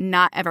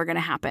 Not ever going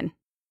to happen.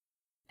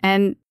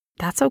 And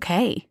that's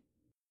okay.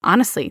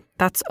 Honestly,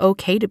 that's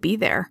okay to be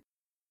there.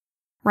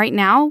 Right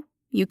now,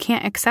 you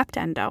can't accept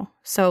endo.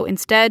 So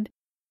instead,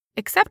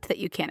 accept that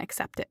you can't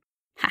accept it.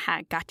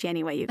 Haha, got you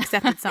anyway. You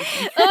accepted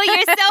something. Oh,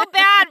 you're so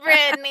bad,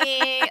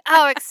 Brittany.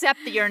 Oh, accept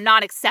that you're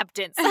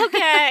non-acceptance.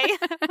 Okay.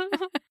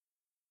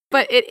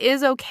 But it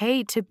is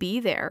okay to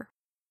be there.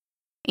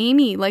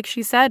 Amy, like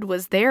she said,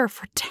 was there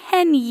for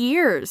 10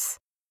 years.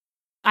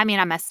 I mean,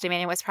 I'm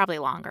estimating it was probably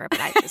longer, but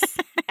I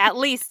just, at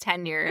least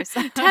 10 years.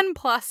 10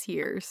 plus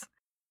years.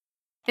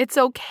 It's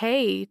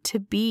okay to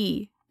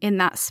be in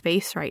that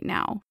space right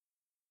now.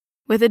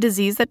 With a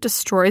disease that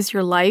destroys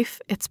your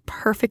life, it's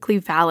perfectly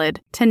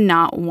valid to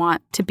not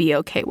want to be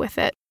okay with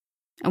it.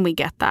 And we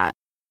get that.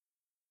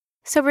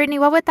 So, Brittany,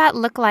 what would that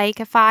look like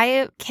if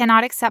I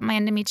cannot accept my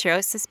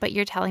endometriosis, but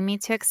you're telling me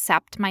to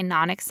accept my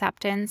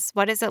non-acceptance?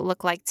 What does it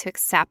look like to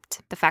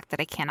accept the fact that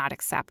I cannot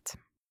accept?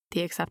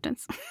 The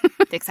acceptance.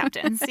 The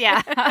acceptance,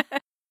 yeah.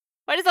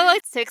 What does it look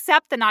like to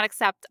accept the not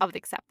accept of the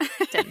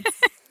acceptance?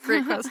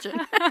 Great question.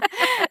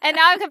 And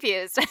now I'm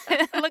confused.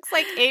 It looks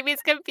like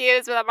Amy's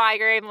confused with a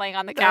migraine laying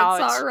on the couch.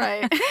 That's all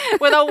right.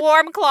 With a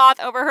warm cloth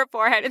over her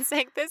forehead and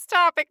saying, this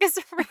topic is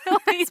really...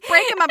 It's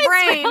breaking my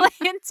brain. It's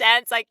really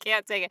intense. I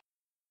can't take it.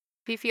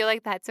 If you feel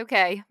like that's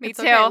okay. Me it's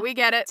too. Okay. We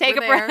get it. Take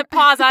We're a there. breath.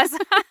 Pause us.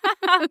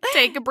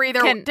 Take a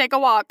breather. Take a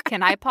walk.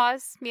 Can I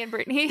pause me and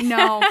Brittany?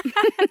 No.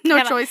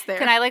 No choice there.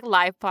 Can I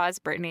live pause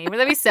Brittany? Would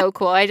that be so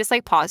cool? I just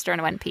paused her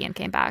and went pee and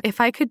came back. If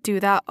I could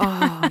do that,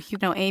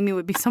 Amy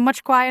would be so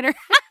much quieter.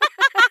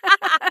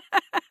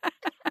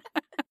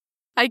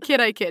 I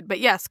kid. But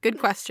yes, good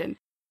question.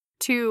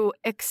 To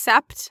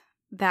accept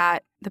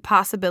that the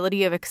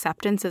possibility of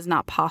acceptance is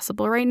not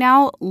possible right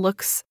now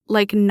looks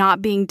like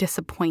not being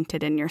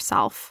disappointed in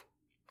yourself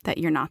that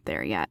you're not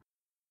there yet.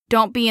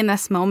 Don't be in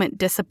this moment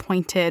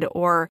disappointed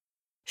or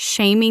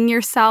shaming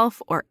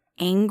yourself or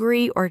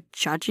angry or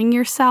judging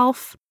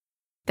yourself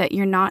that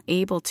you're not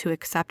able to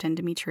accept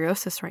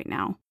endometriosis right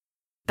now.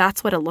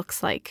 That's what it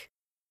looks like.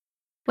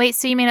 Wait,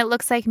 so you mean it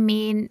looks like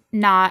me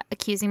not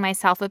accusing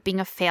myself of being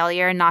a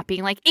failure and not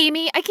being like,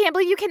 Amy, I can't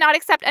believe you cannot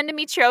accept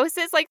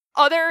endometriosis like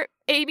other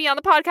Amy on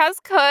the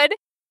podcast could.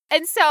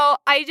 And so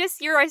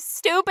you're a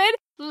stupid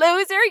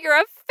loser. You're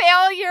a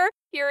failure.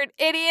 You're an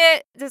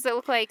idiot. Does it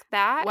look like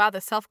that? Wow,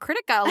 the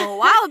self-critic got a little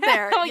wild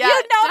there. Yeah, you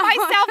know my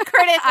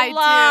self-critic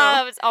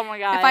loves. Oh my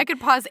God. If I could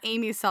pause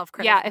Amy's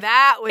self-critic, yeah,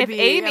 that would be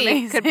amazing. If Amy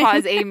amazing. could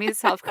pause Amy's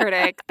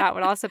self-critic, that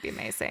would also be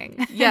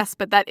amazing. Yes,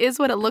 but that is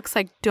what it looks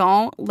like.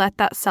 Don't let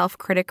that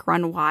self-critic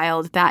run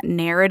wild. That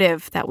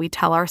narrative that we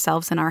tell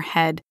ourselves in our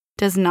head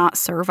does not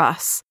serve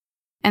us.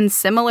 And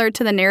similar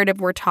to the narrative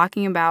we're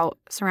talking about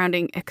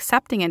surrounding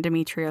accepting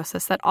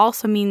endometriosis, that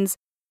also means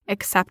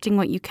accepting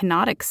what you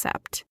cannot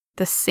accept.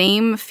 The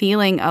same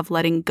feeling of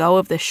letting go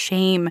of the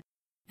shame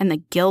and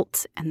the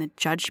guilt and the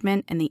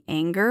judgment and the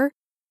anger,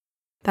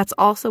 that's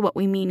also what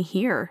we mean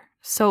here.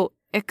 So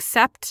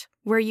accept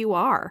where you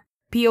are.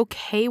 Be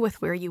okay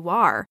with where you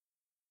are.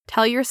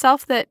 Tell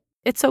yourself that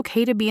it's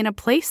okay to be in a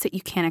place that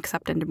you can't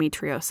accept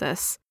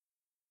endometriosis.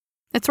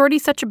 It's already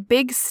such a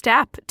big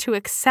step to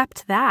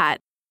accept that.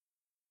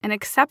 And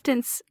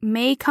acceptance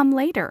may come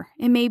later.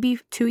 It may be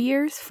 2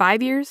 years,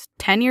 5 years,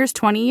 10 years,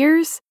 20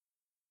 years.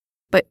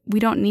 But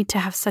we don't need to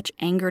have such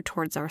anger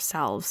towards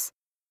ourselves.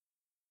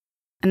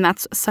 And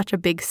that's such a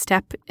big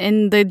step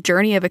in the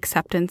journey of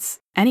acceptance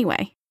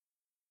anyway.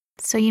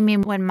 So you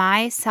mean when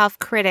my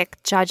self-critic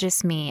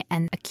judges me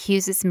and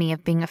accuses me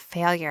of being a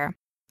failure,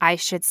 I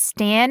should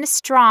stand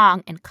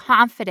strong and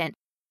confident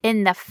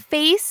in the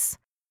face.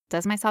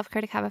 Does my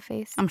self-critic have a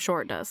face? I'm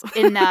sure it does.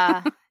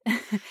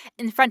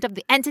 In front of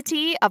the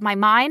entity of my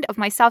mind, of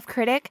my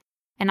self-critic,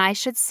 and I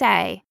should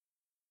say,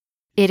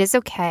 it is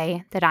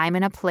okay that I'm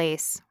in a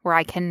place where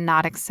I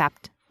cannot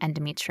accept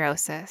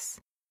endometriosis.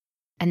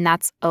 And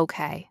that's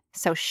okay.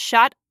 So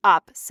shut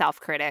up,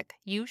 self-critic.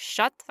 You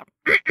shut up.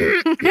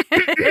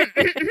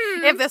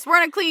 If this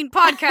weren't a clean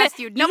podcast,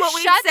 you'd know what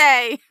we'd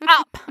say.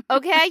 Up,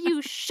 okay?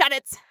 You shut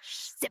it.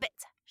 Zip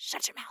it.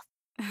 Shut your mouth.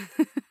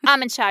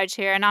 I'm in charge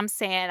here, and I'm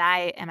saying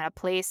I am in a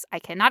place I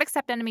cannot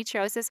accept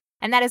endometriosis,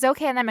 and that is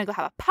okay. And then I'm going to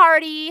go have a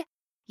party.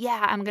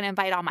 Yeah, I'm going to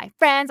invite all my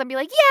friends and be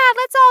like, yeah,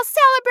 let's all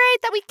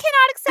celebrate that we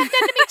cannot accept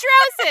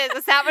endometriosis.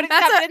 Is that what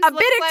acceptance That's a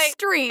looks bit like?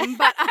 extreme,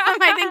 but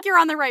I think you're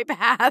on the right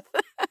path.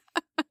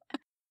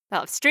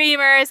 They'll have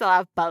streamers, they'll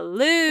have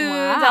balloons,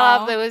 Wow. they'll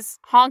have those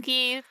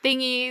honky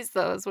thingies,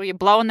 those where you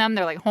blow in them,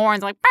 they're like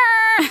horns, like,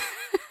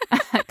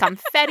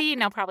 confetti.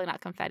 No, probably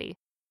not confetti.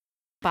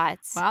 But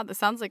wow, this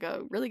sounds like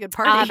a really good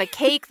party. I'll have a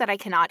cake that I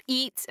cannot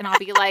eat, and I'll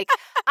be like,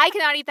 I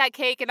cannot eat that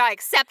cake, and I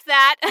accept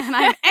that. And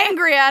I'm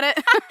angry at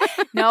it.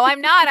 No,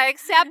 I'm not. I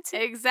accept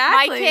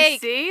Exactly. my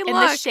cake See, in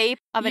look, the shape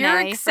of an you're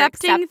A for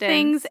accepting acceptance.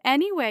 things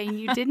anyway, and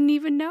you didn't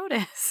even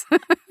notice.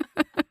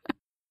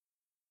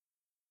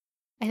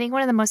 I think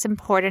one of the most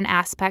important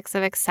aspects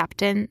of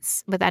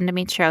acceptance with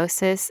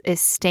endometriosis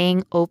is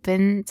staying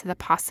open to the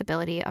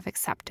possibility of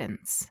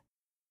acceptance.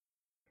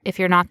 If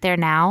you're not there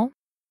now,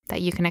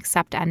 that you can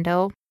accept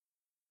endo,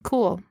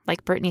 cool.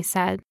 Like Brittany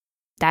said,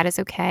 that is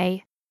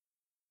okay.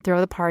 Throw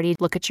the party,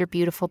 look at your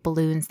beautiful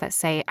balloons that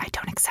say, I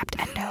don't accept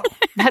endo.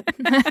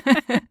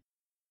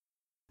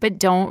 But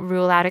don't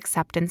rule out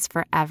acceptance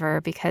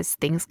forever because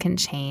things can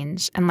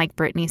change. And like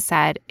Brittany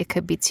said, it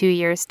could be 2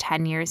 years,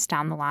 10 years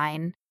down the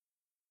line.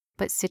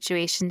 But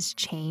situations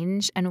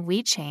change and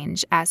we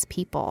change as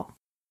people.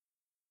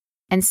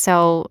 And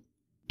so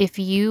if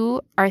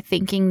you are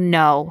thinking,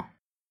 no,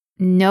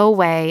 no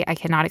way, I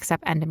cannot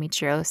accept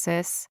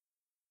endometriosis.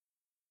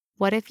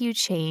 What if you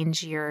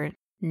change your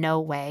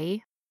no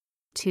way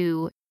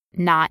to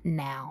not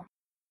now?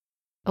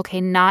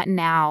 Okay, not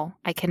now,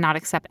 I cannot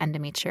accept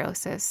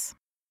endometriosis,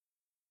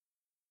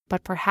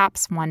 but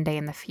perhaps one day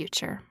in the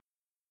future.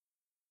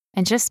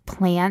 And just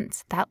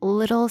plant that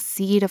little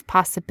seed of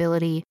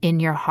possibility in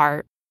your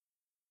heart.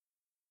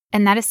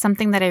 And that is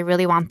something that I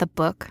really want the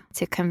book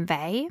to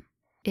convey,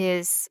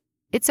 is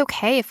it's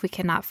okay if we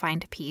cannot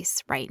find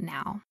peace right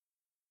now.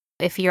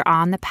 If you're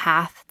on the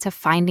path to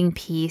finding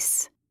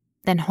peace,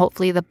 then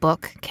hopefully the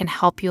book can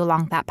help you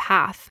along that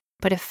path.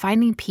 But if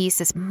finding peace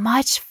is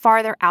much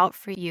farther out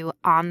for you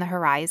on the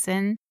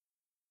horizon,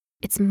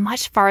 it's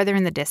much farther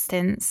in the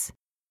distance,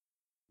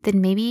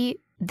 then maybe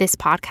this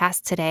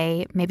podcast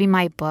today, maybe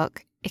my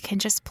book, it can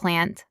just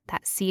plant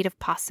that seed of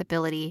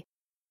possibility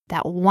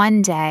that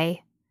one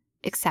day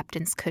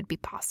acceptance could be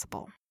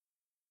possible.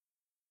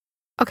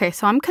 Okay,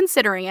 so I'm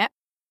considering it.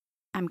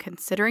 I'm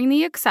considering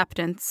the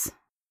acceptance.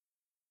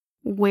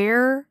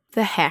 Where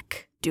the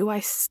heck do I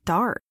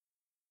start?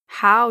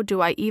 How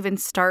do I even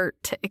start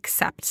to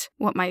accept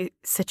what my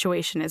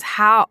situation is?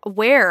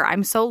 Where?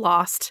 I'm so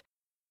lost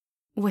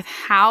with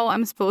how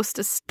I'm supposed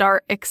to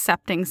start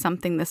accepting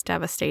something this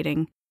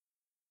devastating.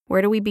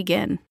 Where do we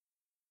begin?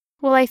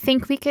 Well, I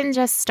think we can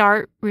just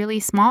start really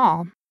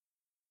small.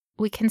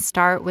 We can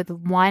start with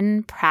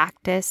one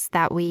practice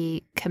that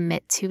we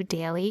commit to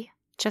daily,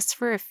 just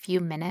for a few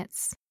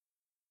minutes.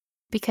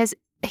 Because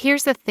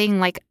here's the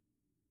thing,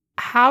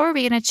 how are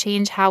we going to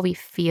change how we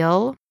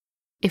feel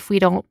if we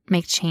don't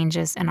make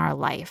changes in our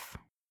life,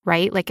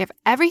 right? If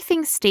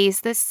everything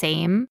stays the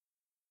same,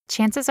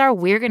 chances are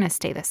we're going to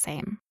stay the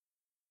same.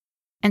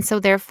 And so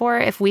therefore,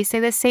 if we stay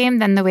the same,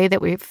 then the way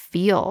that we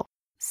feel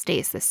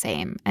stays the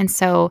same. And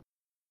so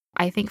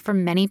I think for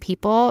many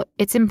people,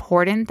 it's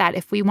important that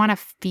if we want to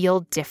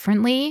feel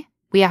differently,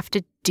 we have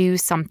to do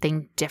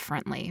something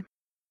differently.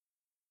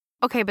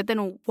 Okay, but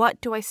then what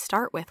do I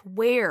start with?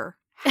 Where?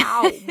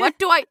 How?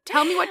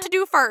 Tell me what to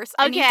do first.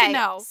 I need to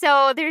know.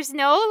 So there's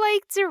no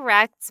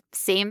direct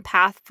same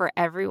path for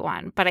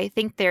everyone, but I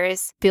think there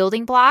is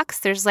building blocks.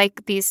 There's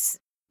these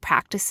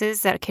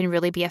practices that can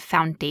really be a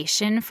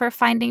foundation for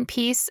finding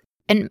peace.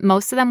 And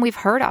most of them we've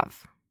heard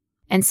of.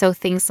 And so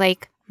things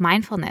like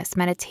mindfulness,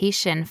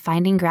 meditation,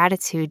 finding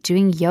gratitude,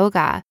 doing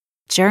yoga,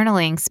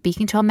 journaling,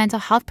 speaking to a mental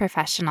health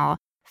professional,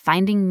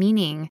 finding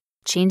meaning,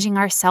 changing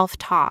our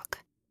self-talk.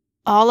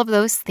 All of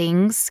those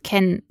things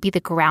can be the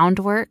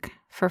groundwork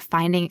for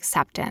finding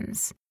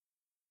acceptance.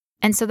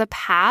 And so the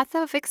path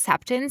of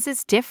acceptance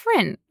is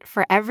different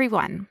for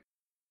everyone.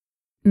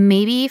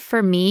 Maybe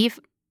for me,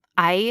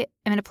 I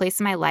am in a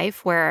place in my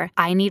life where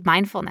I need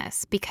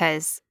mindfulness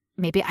because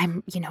maybe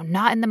I'm,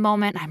 not in the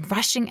moment, I'm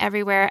rushing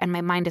everywhere and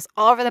my mind is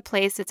all over the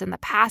place. It's in the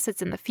past,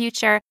 it's in the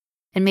future.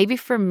 And maybe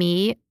for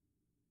me,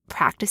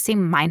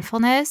 practicing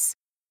mindfulness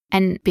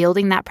and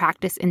building that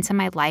practice into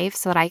my life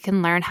so that I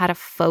can learn how to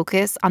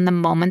focus on the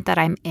moment that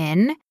I'm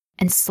in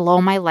and slow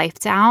my life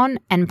down.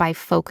 And by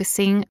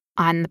focusing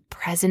on the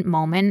present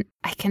moment,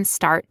 I can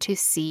start to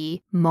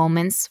see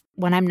moments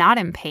when I'm not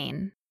in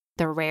pain.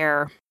 Few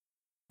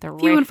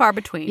and far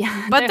between,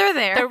 yeah, but they're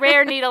there. The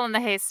rare needle in the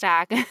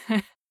haystack.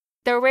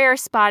 The rare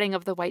spotting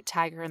of the white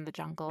tiger in the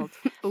jungle.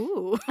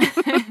 Ooh.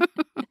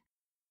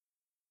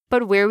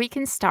 But where we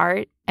can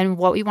start and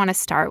what we want to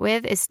start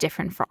with is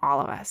different for all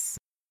of us.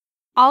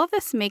 All of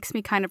this makes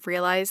me kind of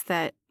realize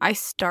that I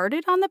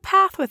started on the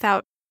path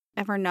without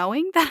ever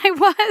knowing that I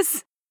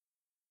was.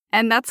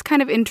 And that's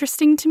kind of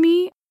interesting to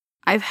me.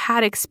 I've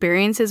had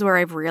experiences where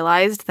I've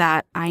realized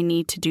that I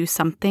need to do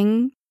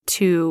something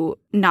to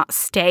not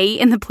stay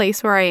in the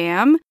place where I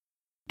am.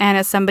 And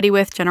as somebody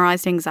with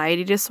generalized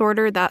anxiety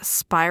disorder, that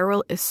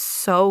spiral is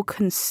so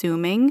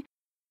consuming.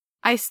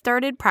 I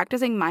started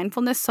practicing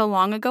mindfulness so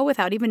long ago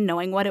without even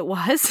knowing what it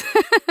was.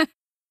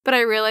 But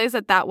I realized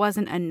that that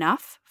wasn't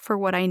enough for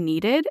what I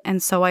needed.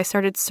 And so I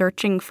started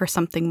searching for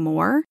something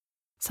more,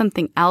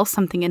 something else,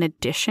 something in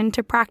addition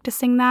to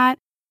practicing that.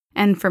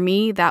 And for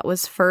me, that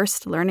was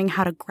first learning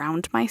how to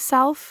ground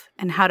myself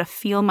and how to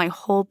feel my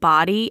whole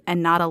body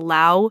and not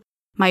allow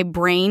my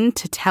brain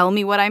to tell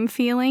me what I'm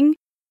feeling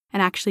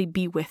and actually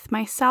be with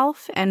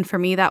myself. And for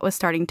me, that was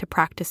starting to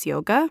practice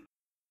yoga.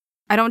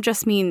 I don't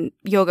just mean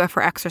yoga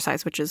for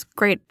exercise, which is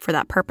great for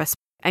that purpose.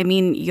 I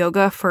mean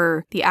yoga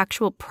for the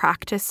actual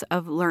practice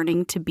of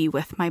learning to be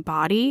with my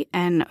body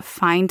and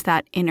find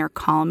that inner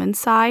calm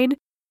inside.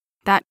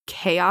 That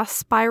chaos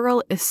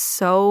spiral is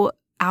so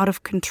out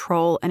of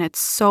control and it's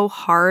so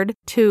hard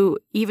to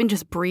even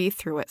just breathe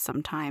through it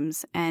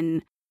sometimes.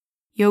 And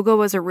yoga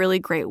was a really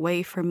great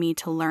way for me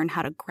to learn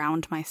how to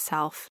ground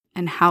myself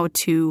and how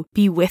to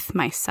be with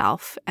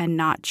myself and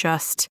not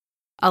just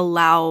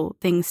allow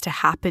things to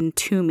happen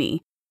to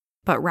me,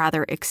 but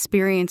rather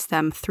experience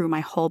them through my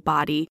whole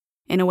body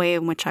in a way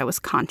in which I was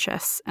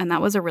conscious. And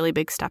that was a really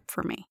big step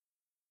for me.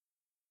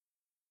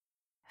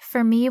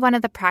 For me, one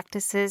of the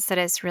practices that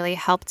has really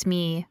helped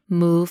me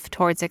move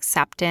towards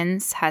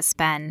acceptance has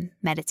been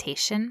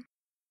meditation.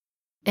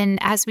 And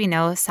as we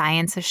know,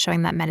 science is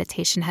showing that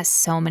meditation has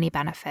so many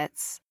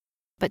benefits.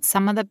 But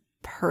some of the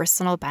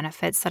personal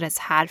benefits that it's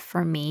had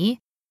for me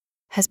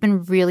has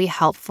been really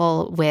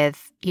helpful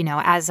with,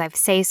 as I've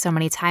said so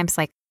many times,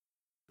 like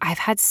I've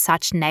had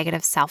such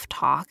negative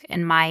self-talk,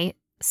 and my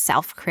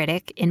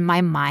self-critic in my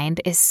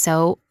mind is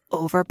so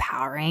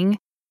overpowering.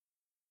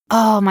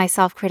 Oh, my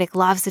self-critic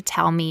loves to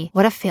tell me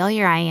what a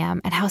failure I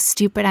am and how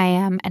stupid I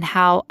am and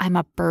how I'm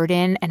a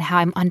burden and how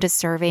I'm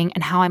undeserving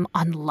and how I'm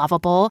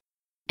unlovable.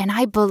 And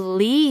I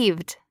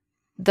believed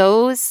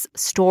those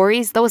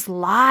stories, those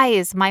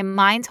lies my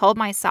mind told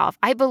myself.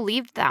 I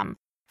believed them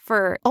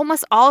for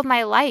almost all of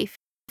my life.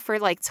 For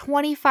like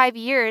 25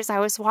 years, I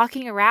was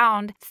walking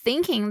around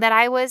thinking that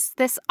I was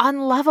this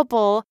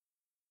unlovable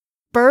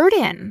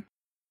burden.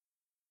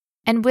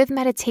 And with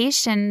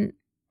meditation,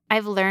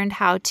 I've learned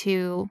how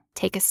to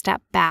take a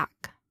step back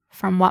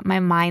from what my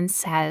mind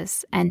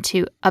says and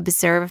to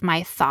observe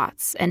my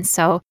thoughts. And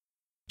so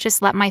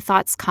just let my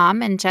thoughts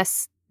come and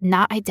just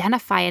not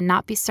identify and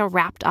not be so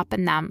wrapped up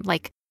in them.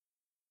 Like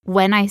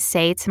when I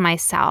say to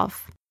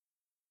myself,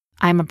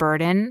 I'm a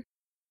burden,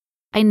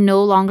 I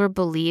no longer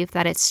believe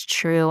that it's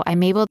true.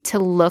 I'm able to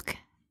look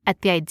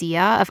at the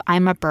idea of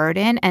I'm a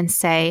burden and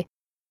say,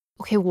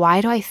 okay,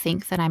 why do I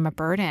think that I'm a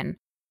burden?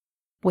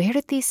 Where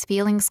did these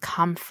feelings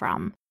come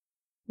from?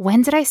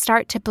 When did I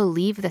start to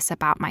believe this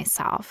about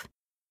myself?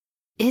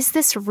 Is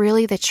this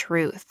really the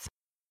truth?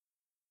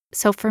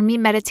 So for me,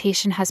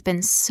 meditation has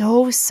been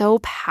so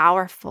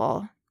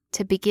powerful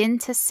to begin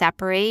to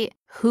separate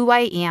who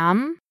I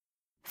am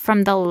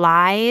from the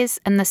lies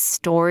and the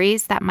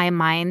stories that my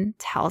mind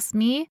tells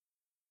me,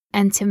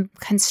 and to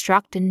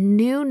construct a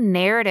new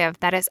narrative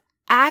that is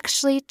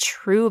actually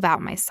true about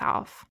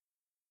myself.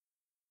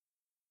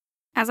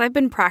 As I've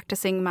been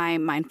practicing my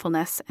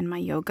mindfulness and my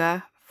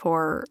yoga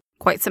for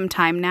quite some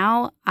time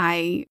now,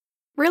 I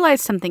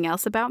realized something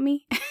else about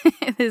me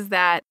is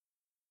that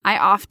I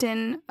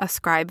often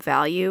ascribe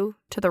value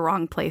to the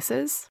wrong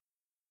places.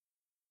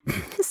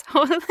 Amy's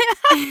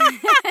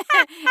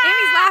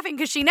laughing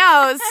because she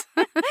knows.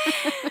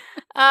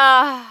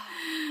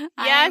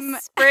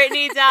 Yes,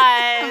 Brittany does.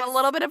 I'm a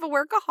little bit of a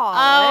workaholic.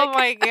 Oh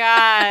my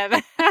God.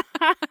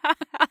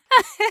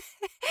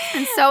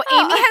 And so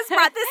Amy has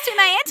brought this to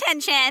my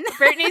attention.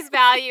 Brittany's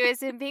value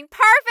is in being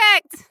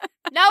perfect.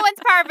 No one's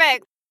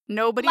perfect.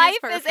 Nobody Life is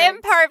perfect. is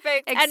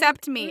imperfect.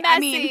 Except me. Messy. I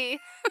mean,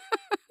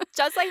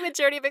 just like the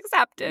journey of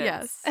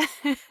acceptance.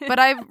 Yes. But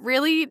I've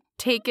really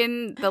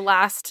taken the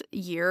last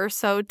year or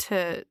so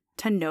to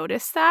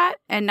notice that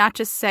and not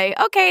just say,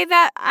 okay,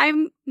 that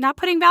I'm not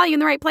putting value in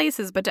the right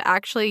places, but to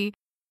actually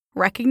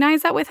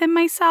recognize that within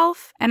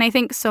myself. And I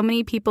think so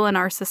many people in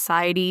our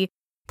society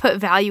put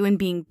value in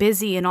being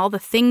busy and all the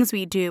things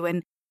we do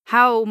and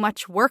how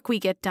much work we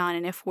get done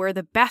and if we're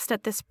the best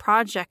at this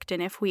project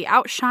and if we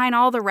outshine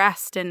all the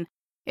rest and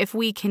if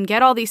we can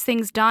get all these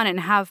things done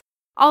and have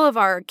all of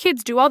our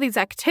kids do all these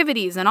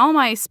activities and all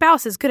my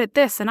spouse is good at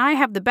this and I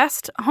have the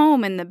best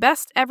home and the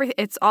best everything.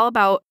 It's all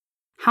about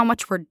how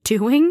much we're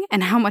doing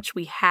and how much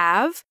we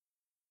have.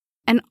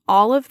 And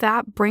all of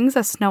that brings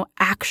us no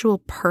actual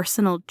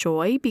personal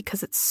joy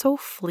because it's so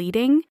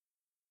fleeting.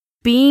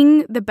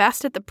 Being the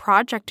best at the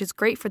project is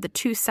great for the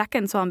 2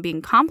 seconds while I'm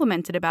being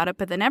complimented about it,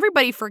 but then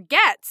everybody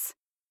forgets.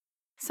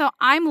 So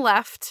I'm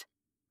left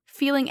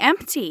feeling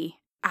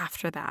empty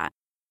after that.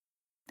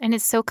 And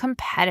it's so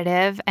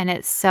competitive and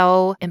it's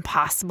so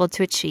impossible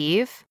to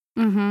achieve.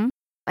 Mm-hmm.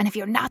 And if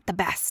you're not the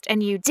best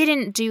and you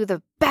didn't do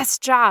the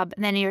best job,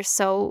 then you're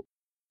so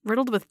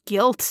riddled with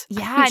guilt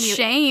and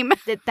shame.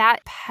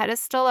 That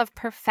pedestal of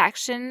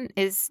perfection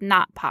is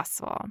not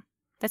possible.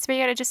 That's where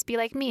you gotta just be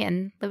like me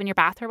and live in your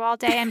bathroom all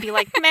day and be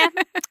like, man,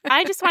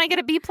 I just want to get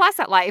a B+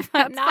 at life,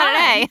 not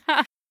an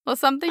A. Well,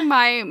 something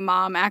my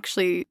mom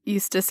actually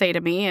used to say to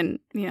me and,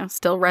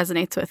 still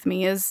resonates with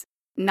me is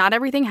not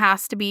everything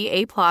has to be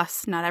A+.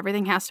 Not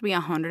everything has to be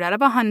 100 out of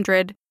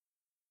 100.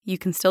 You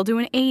can still do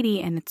an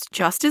 80 and it's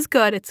just as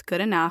good. It's good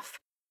enough.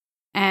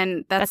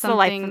 And that's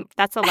something...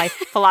 That's a life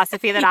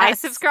philosophy that I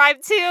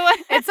subscribe to.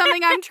 It's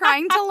something I'm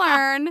trying to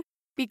learn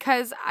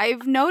because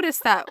I've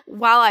noticed that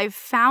while I've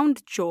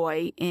found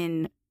joy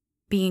in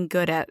being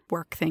good at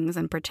work things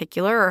in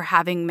particular or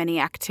having many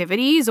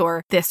activities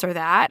or this or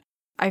that,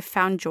 I've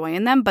found joy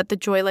in them. But the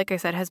joy, like I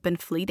said, has been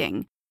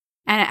fleeting.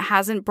 And it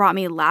hasn't brought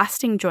me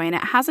lasting joy and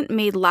it hasn't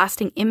made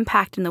lasting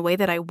impact in the way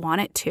that I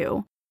want it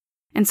to.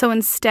 And so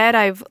instead,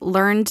 I've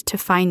learned to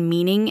find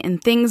meaning in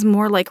things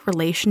more like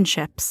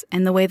relationships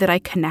and the way that I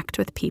connect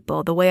with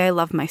people, the way I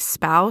love my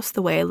spouse,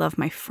 the way I love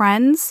my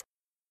friends,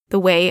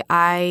 the way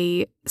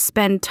I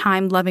spend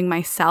time loving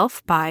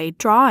myself by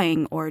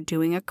drawing or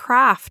doing a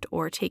craft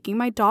or taking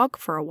my dog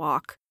for a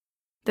walk.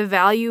 The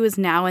value is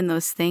now in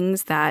those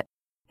things that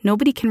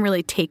nobody can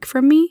really take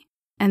from me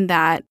and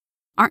that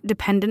aren't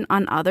dependent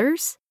on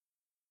others.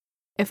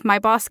 If my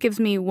boss gives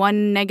me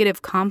one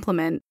negative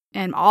compliment,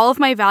 and all of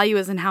my value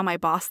is in how my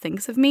boss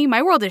thinks of me,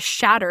 my world is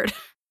shattered.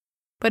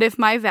 But if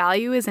my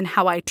value is in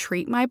how I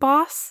treat my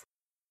boss,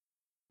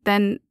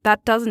 then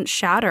that doesn't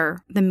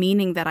shatter the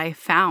meaning that I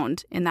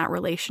found in that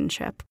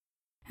relationship.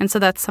 And so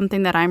that's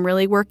something that I'm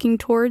really working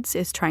towards,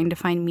 is trying to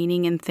find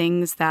meaning in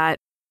things that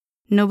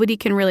nobody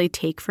can really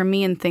take from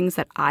me and things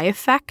that I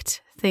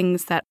affect,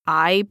 things that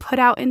I put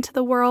out into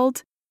the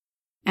world.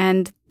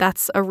 And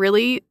that's a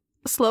really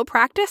slow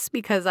practice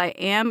because I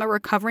am a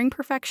recovering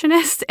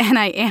perfectionist and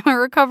I am a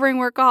recovering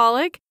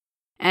workaholic.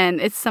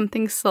 And it's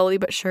something slowly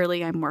but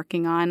surely I'm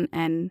working on.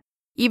 And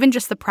even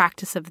just the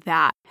practice of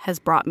that has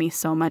brought me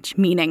so much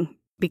meaning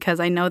because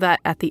I know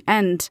that at the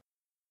end,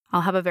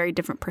 I'll have a very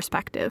different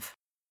perspective.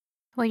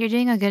 Well, you're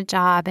doing a good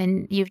job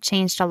and you've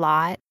changed a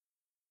lot.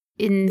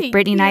 Thank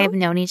Brittany and I you. have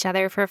known each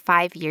other for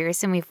 5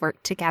 years and we've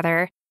worked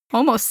together.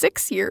 Almost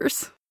 6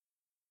 years.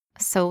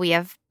 So we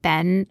have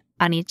been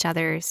on each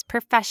other's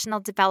professional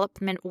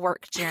development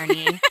work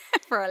journey.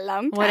 For a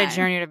long time. What a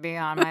journey to be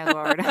on, my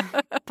Lord.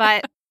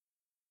 But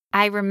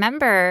I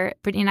remember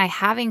Brittany and I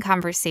having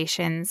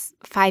conversations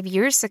 5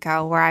 years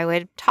ago where I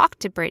would talk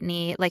to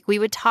Brittany, like we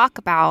would talk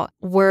about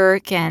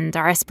work and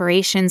our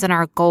aspirations and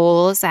our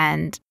goals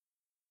and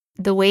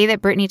the way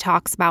that Brittany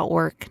talks about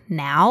work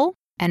now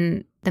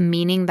and the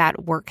meaning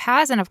that work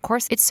has. And of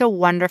course, it's so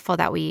wonderful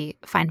that we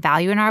find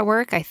value in our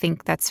work. I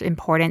think that's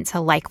important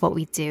to like what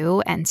we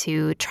do and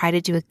to try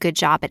to do a good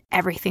job at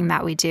everything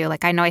that we do.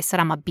 Like I know I said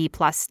I'm a B+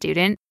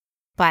 student,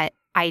 but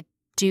I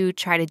do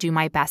try to do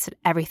my best at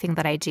everything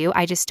that I do.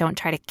 I just don't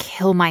try to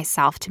kill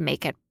myself to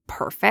make it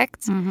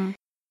perfect. Mm-hmm.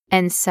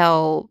 And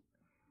so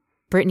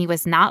Brittany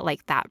was not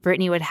like that.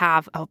 Brittany would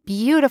have a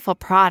beautiful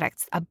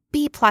product, a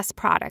B+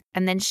 product,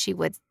 and then she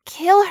would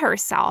kill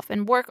herself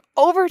and work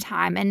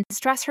overtime and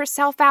stress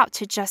herself out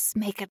to just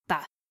make it the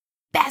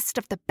best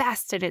of the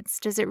best. And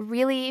does it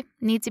really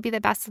need to be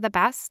the best of the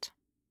best?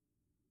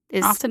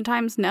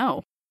 Oftentimes,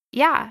 no.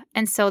 Yeah.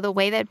 And so the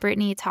way that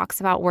Brittany talks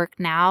about work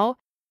now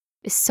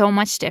is so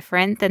much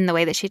different than the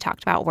way that she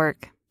talked about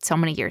work so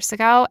many years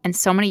ago. And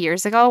so many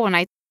years ago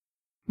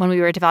when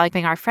we were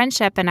developing our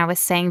friendship and I was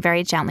saying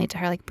very gently to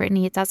her, like,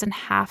 Brittany, it doesn't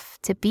have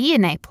to be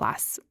an A+.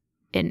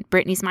 In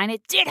Brittany's mind,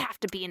 it did have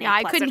to be an A+. Yeah,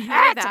 I couldn't It hear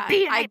had that. to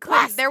be an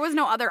A+. There was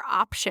no other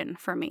option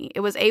for me. It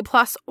was A+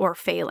 or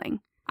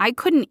failing. I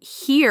couldn't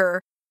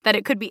hear that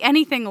it could be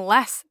anything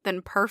less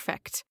than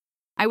perfect.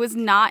 I was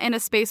not in a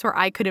space where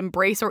I could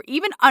embrace or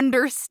even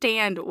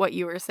understand what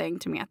you were saying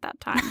to me at that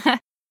time.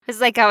 It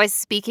was like I was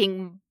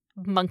speaking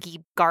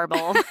monkey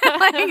garble.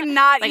 Like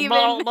not like, even.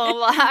 blah, blah,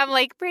 blah. I'm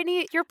like,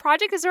 Brittany, your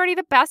project is already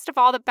the best of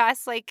all the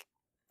best. Like,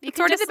 It's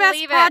already the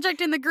best project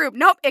in the group.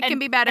 Nope, it can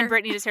be better. And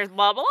Brittany just hears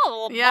blah, blah,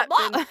 blah, Yeah,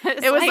 blah, blah.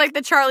 it was like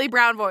the Charlie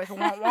Brown voice. Wah,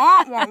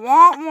 wah, wah,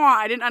 wah, wah.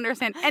 I didn't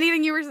understand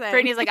anything you were saying.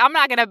 Brittany's like, I'm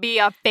not going to be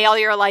a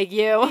failure like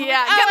you.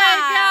 Yeah,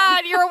 oh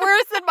my God, you're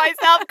worse than my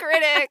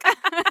self-critic.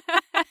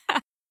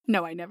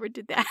 No, I never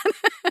did that.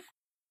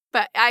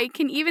 But I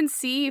can even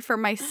see for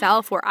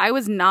myself where I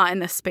was not in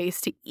the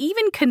space to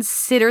even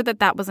consider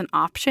that was an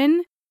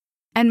option.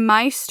 And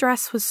my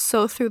stress was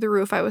so through the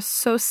roof. I was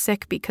so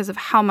sick because of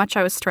how much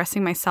I was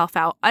stressing myself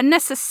out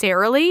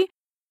unnecessarily.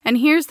 And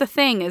here's the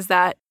thing is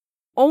that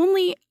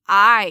only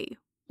I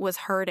was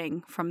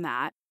hurting from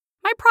that.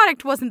 My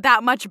product wasn't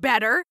that much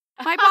better.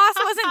 My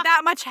boss wasn't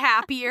that much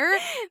happier.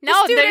 No,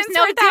 the students there's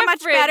no weren't that much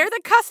difference. better.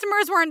 The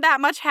customers weren't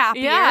that much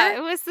happier. Yeah,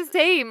 it was the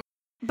same.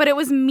 But it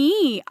was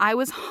me. I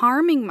was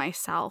harming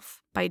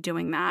myself by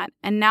doing that.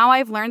 And now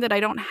I've learned that I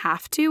don't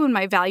have to, and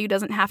my value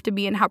doesn't have to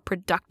be in how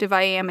productive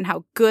I am and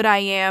how good I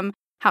am,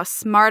 how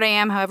smart I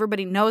am, how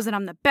everybody knows that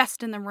I'm the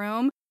best in the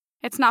room.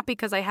 It's not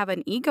because I have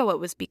an ego. It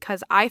was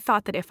because I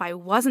thought that if I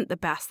wasn't the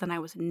best, then I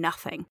was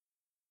nothing.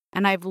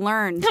 And I've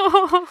learned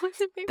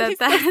that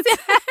that's...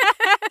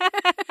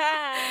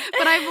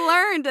 But I've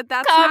learned that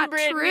that's Come, not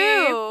Brittany,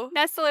 true.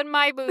 nestle in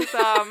my bosom.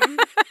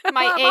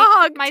 my Have a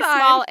hug my time.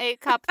 small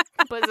A-cup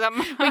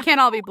bosom. We can't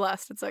all be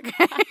blessed. It's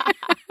okay.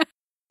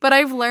 But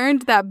I've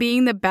learned that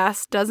being the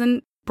best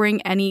doesn't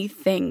bring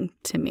anything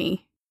to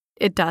me.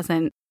 It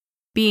doesn't.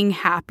 Being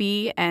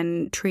happy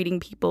and treating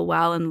people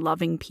well and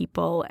loving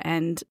people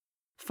and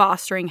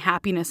fostering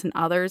happiness in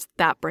others,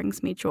 that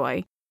brings me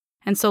joy.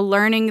 And so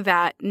learning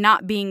that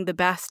not being the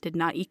best did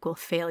not equal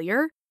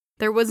failure.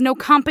 There was no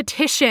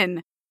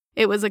competition.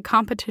 It was a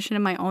competition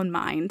in my own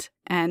mind.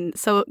 And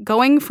so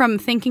going from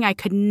thinking I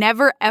could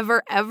never,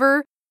 ever,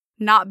 ever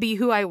not be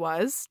who I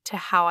was to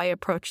how I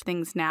approach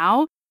things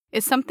now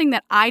is something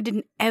that I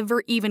didn't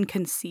ever even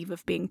conceive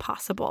of being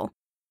possible.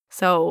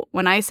 So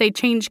when I say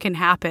change can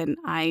happen,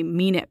 I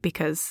mean it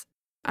because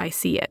I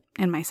see it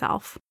in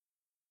myself.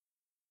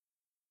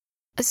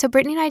 So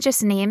Brittany and I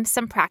just named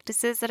some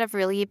practices that have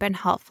really been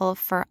helpful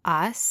for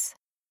us.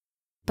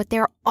 But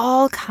there are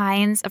all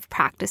kinds of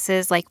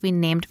practices, like we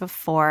named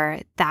before,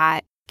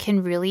 that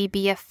can really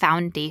be a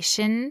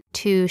foundation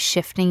to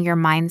shifting your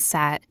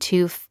mindset,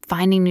 to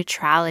finding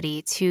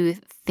neutrality, to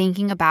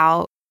thinking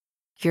about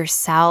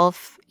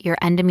yourself, your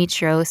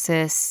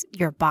endometriosis,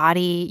 your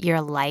body,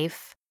 your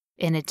life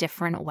in a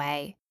different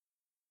way.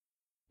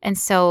 And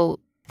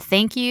so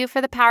thank you for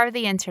the power of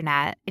the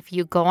internet. If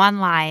you go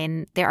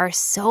online, there are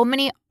so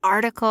many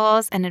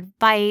articles and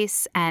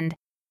advice and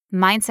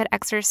mindset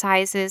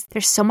exercises.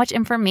 There's so much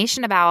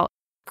information about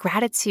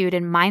gratitude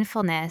and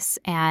mindfulness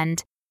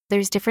and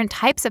There's different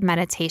types of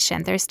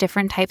meditation. There's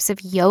different types of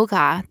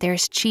yoga.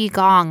 There's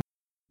qigong.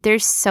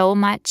 There's so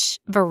much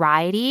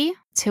variety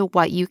to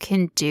what you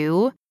can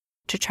do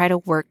to try to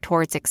work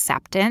towards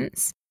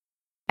acceptance.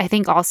 I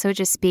think also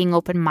just being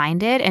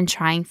open-minded and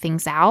trying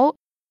things out.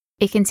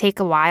 It can take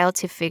a while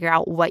to figure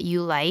out what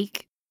you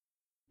like.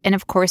 And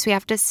of course, we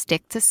have to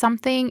stick to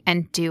something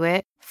and do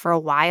it for a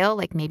while,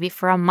 like maybe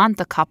for a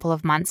month, a couple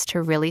of months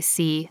to really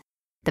see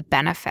the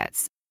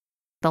benefits.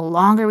 The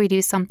longer we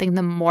do something,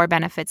 the more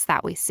benefits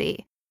that we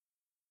see.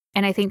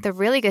 And I think the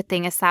really good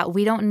thing is that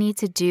we don't need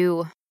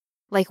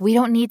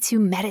to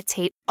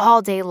meditate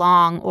all day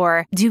long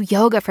or do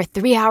yoga for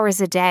 3 hours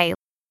a day.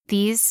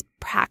 These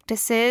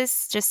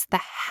practices, just the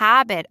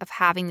habit of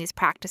having these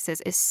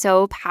practices is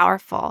so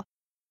powerful.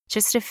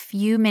 Just a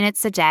few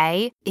minutes a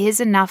day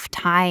is enough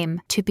time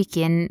to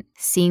begin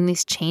seeing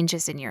these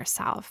changes in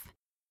yourself.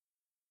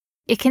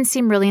 It can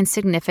seem really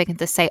insignificant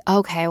to say,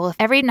 okay, well, if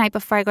every night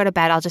before I go to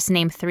bed, I'll just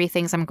name 3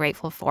 things I'm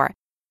grateful for.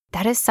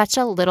 That is such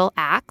a little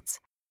act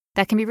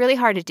that can be really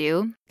hard to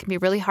do. It can be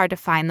really hard to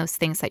find those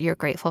things that you're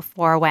grateful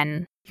for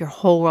when your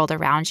whole world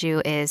around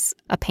you is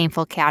a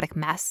painful, chaotic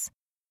mess.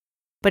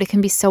 But it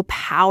can be so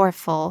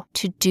powerful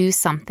to do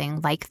something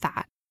like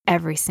that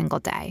every single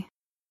day.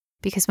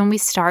 Because when we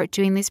start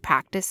doing these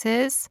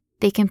practices,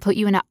 they can put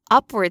you in an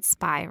upward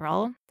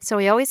spiral. So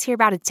we always hear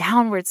about a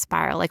downward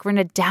spiral, like we're in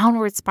a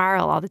downward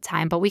spiral all the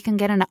time, but we can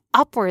get in an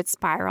upward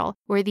spiral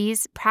where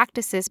these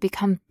practices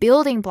become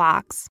building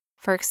blocks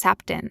for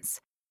acceptance.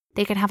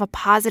 They can have a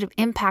positive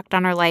impact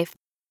on our life.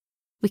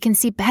 We can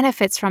see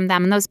benefits from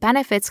them, and those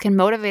benefits can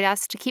motivate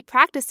us to keep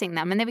practicing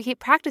them, and then we keep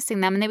practicing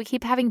them, and then we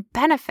keep having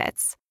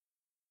benefits.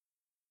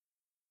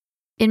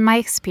 In my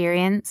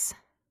experience,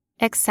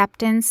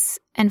 acceptance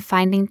and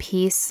finding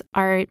peace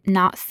are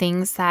not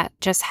things that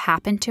just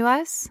happen to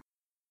us.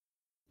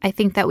 I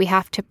think that we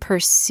have to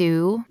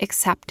pursue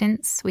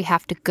acceptance. We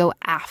have to go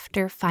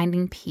after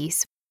finding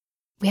peace.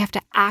 We have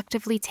to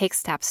actively take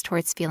steps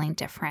towards feeling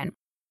different.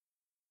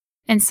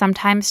 And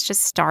sometimes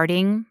just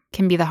starting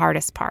can be the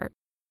hardest part.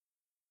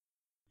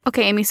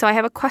 Okay, Amy, so I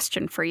have a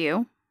question for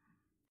you.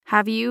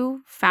 Have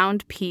you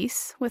found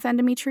peace with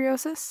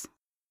endometriosis?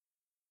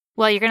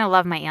 Well, you're going to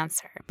love my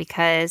answer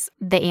because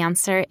the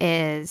answer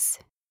is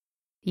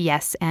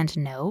yes and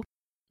no.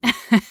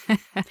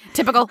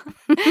 Typical.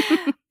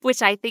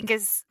 Which I think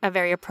is a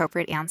very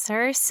appropriate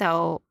answer.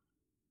 So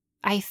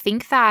I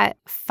think that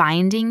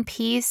finding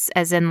peace,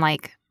 as in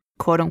like,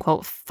 quote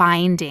unquote,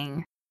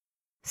 finding,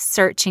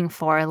 searching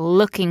for,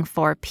 looking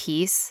for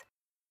peace,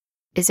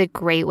 is a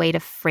great way to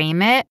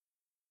frame it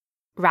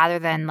rather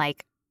than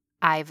like,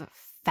 I've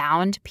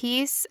found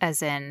peace,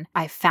 as in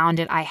I found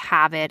it, I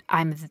have it,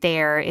 I'm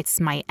there,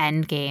 it's my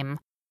end game,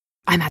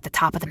 I'm at the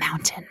top of the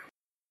mountain.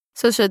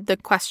 So should the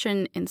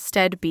question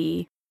instead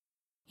be,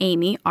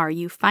 Amy, are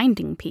you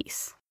finding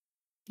peace?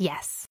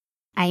 Yes,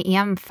 I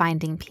am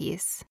finding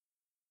peace.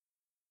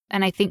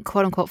 And I think,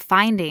 quote unquote,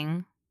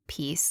 finding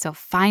peace, so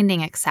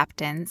finding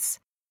acceptance,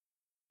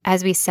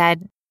 as we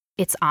said,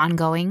 it's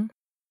ongoing,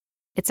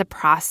 it's a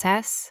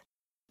process,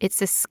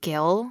 it's a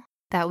skill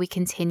that we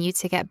continue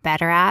to get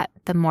better at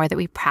the more that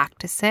we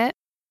practice it.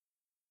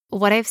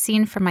 What I've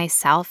seen for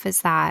myself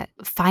is that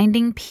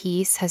finding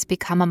peace has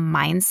become a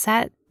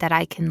mindset that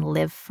I can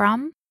live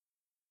from.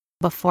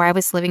 Before I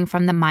was living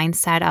from the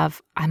mindset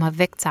of I'm a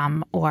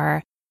victim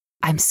or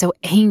I'm so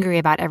angry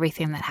about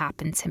everything that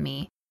happened to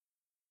me.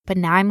 But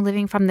now I'm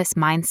living from this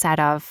mindset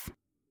of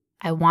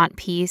I want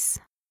peace,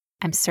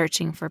 I'm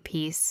searching for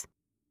peace.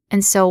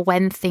 And so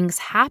when things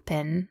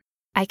happen,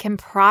 I can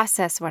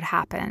process what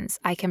happens.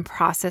 I can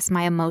process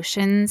my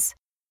emotions,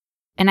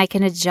 and I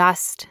can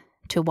adjust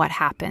to what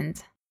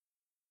happened.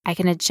 I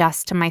can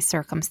adjust to my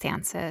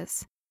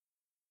circumstances.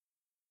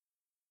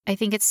 I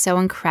think it's so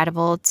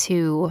incredible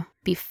to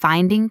be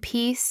finding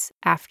peace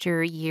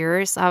after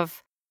years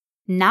of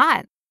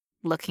not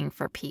looking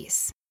for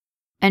peace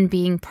and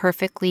being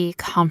perfectly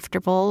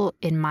comfortable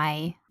in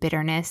my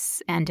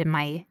bitterness and in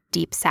my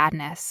deep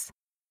sadness.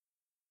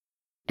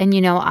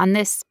 And, on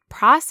this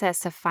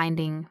process of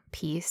finding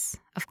peace,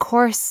 of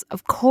course,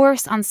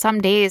 on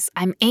some days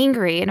I'm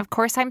angry, and of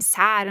course I'm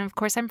sad, and of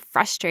course I'm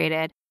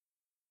frustrated.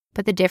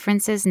 But the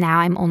difference is now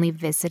I'm only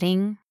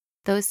visiting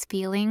those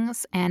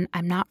feelings, and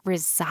I'm not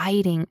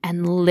residing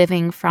and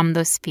living from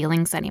those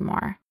feelings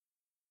anymore.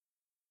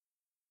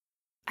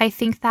 I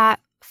think that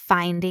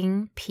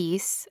finding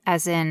peace,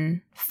 as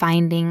in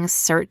finding,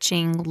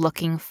 searching,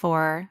 looking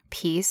for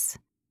peace,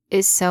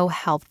 is so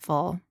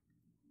helpful.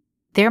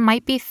 There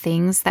might be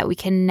things that we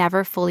can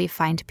never fully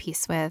find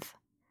peace with,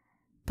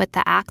 but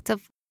the act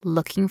of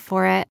looking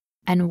for it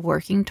and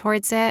working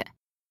towards it,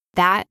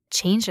 that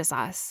changes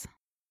us.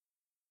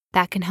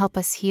 That can help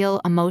us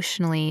heal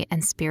emotionally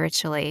and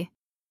spiritually.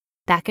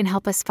 That can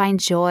help us find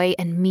joy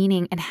and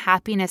meaning and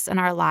happiness in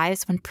our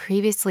lives when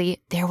previously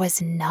there was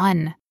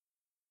none.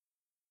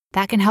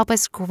 That can help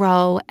us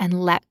grow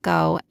and let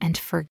go and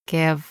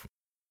forgive.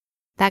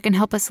 That can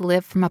help us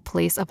live from a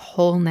place of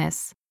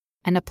wholeness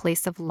and a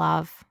place of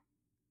love.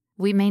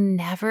 We may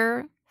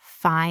never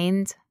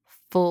find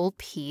full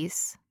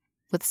peace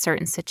with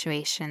certain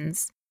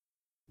situations.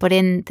 But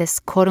in this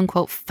quote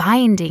unquote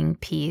finding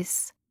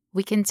peace,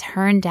 we can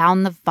turn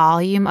down the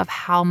volume of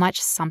how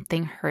much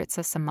something hurts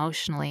us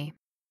emotionally.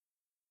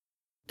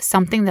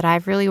 Something that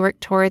I've really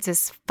worked towards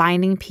is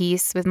finding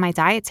peace with my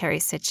dietary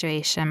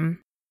situation.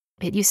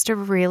 It used to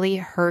really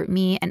hurt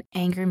me and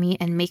anger me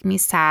and make me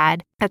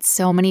sad that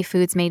so many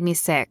foods made me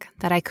sick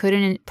that I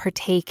couldn't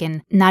partake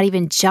in not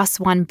even just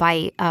one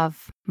bite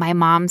of my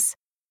mom's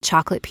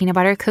chocolate peanut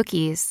butter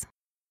cookies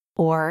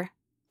or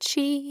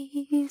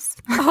cheese.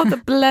 Oh, the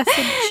blessed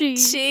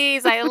cheese.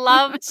 Cheese. I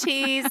love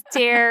cheese,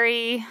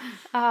 dairy,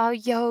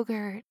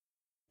 yogurt,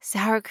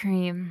 sour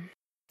cream,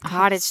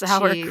 cottage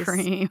sour cheese.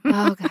 cream.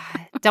 Oh, God.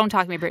 Don't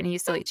talk to me, Brittany. You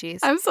still eat cheese.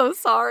 I'm so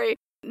sorry.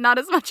 Not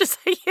as much as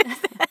I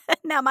used to.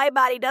 Now my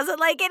body doesn't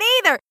like it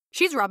either.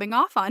 She's rubbing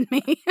off on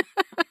me.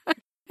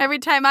 Every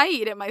time I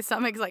eat it, my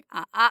stomach's like,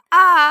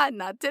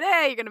 not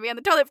today. You're going to be on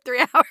the toilet for 3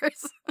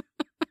 hours.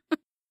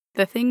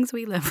 The things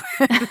we live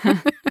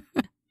with.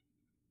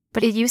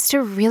 But it used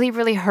to really,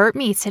 really hurt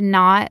me to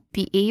not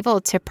be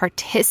able to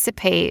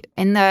participate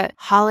in the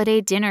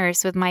holiday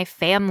dinners with my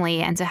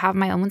family and to have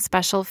my own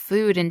special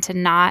food and to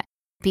not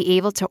be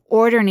able to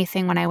order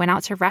anything when I went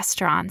out to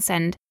restaurants.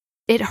 And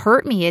it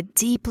hurt me. It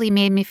deeply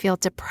made me feel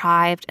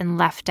deprived and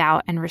left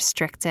out and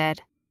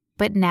restricted.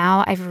 But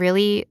now I've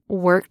really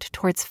worked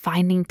towards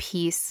finding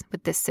peace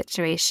with this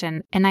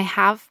situation, and I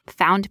have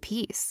found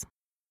peace.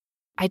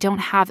 I don't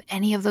have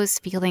any of those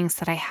feelings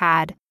that I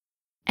had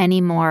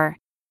anymore.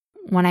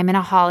 When I'm in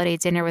a holiday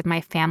dinner with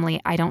my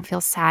family, I don't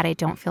feel sad. I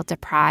don't feel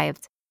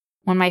deprived.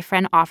 When my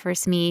friend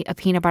offers me a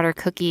peanut butter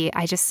cookie,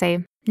 I just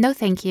say, no,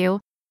 thank you.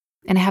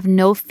 And I have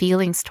no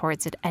feelings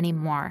towards it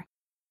anymore.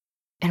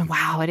 And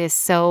wow, it is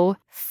so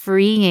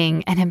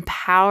freeing and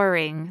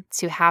empowering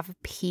to have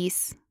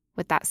peace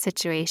with that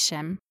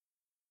situation.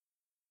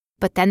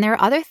 But then there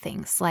are other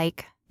things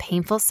like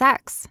painful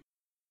sex.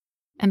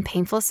 And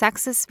painful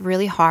sex is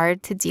really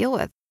hard to deal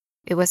with.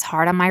 It was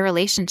hard on my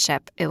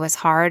relationship. It was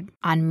hard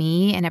on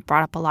me, and it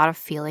brought up a lot of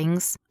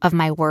feelings of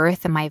my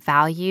worth and my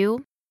value.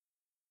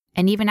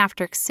 And even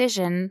after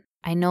excision,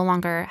 I no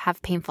longer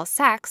have painful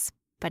sex,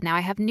 but now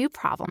I have new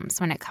problems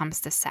when it comes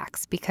to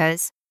sex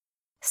because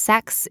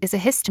sex is a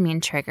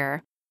histamine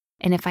trigger.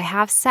 And if I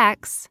have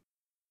sex,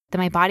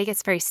 then my body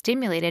gets very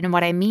stimulated. And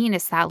what I mean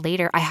is that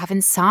later I have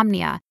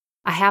insomnia,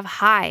 I have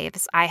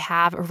hives, I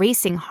have a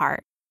racing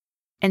heart.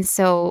 And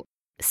so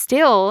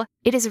still,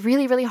 it is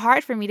really, really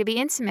hard for me to be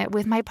intimate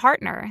with my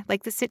partner.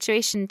 Like the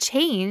situation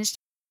changed.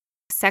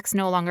 Sex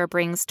no longer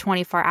brings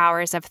 24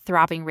 hours of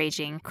throbbing,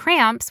 raging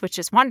cramps, which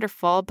is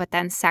wonderful. But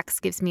then sex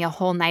gives me a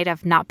whole night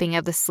of not being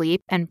able to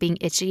sleep and being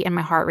itchy and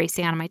my heart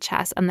racing out of my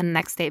chest. And then the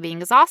next day being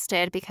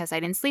exhausted because I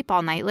didn't sleep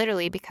all night,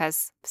 literally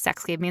because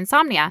sex gave me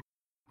insomnia,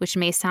 which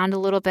may sound a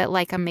little bit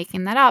like I'm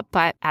making that up.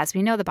 But as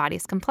we know, the body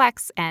is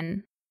complex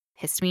and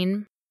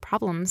histamine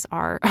problems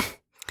are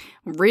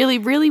really,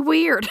 really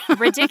weird.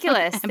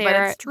 ridiculous. But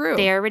it's true.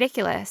 They are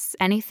ridiculous.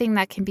 Anything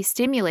that can be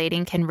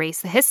stimulating can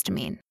raise the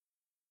histamine.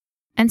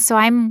 And so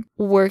I'm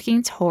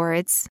working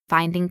towards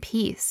finding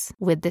peace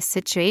with this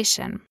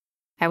situation.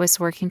 I was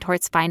working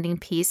towards finding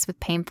peace with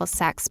painful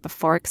sex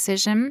before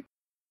excision.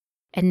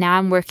 And now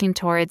I'm working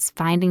towards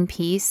finding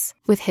peace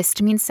with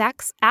histamine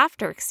sex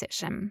after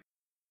excision.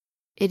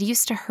 It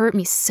used to hurt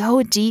me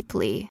so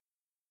deeply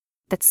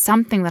that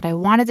something that I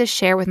wanted to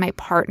share with my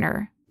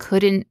partner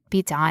couldn't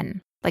be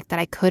done. Like that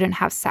I couldn't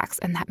have sex,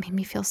 and that made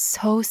me feel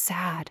so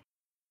sad.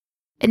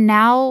 And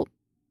now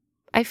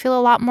I feel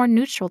a lot more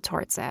neutral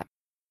towards it.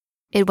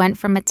 It went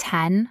from a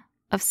 10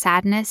 of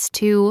sadness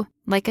to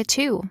like a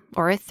 2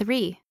 or a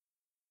 3.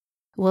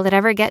 Will it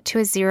ever get to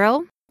a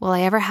 0? Will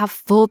I ever have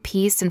full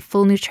peace and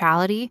full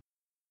neutrality?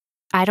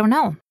 I don't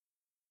know,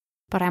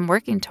 but I'm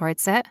working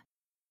towards it.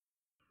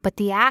 But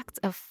the act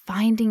of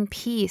finding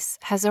peace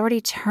has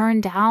already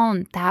turned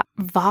down that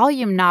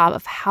volume knob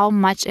of how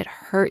much it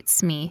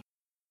hurts me.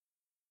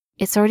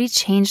 It's already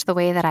changed the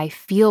way that I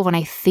feel when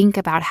I think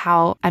about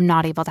how I'm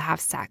not able to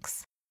have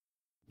sex.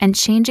 And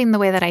changing the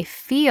way that I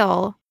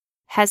feel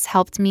has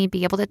helped me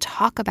be able to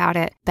talk about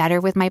it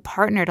better with my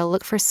partner, to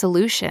look for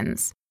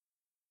solutions.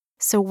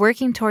 So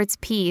working towards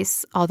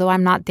peace, although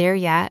I'm not there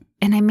yet,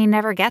 and I may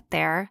never get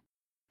there,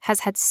 has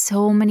had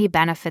so many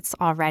benefits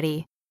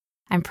already.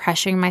 I'm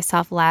pressuring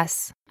myself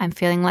less. I'm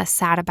feeling less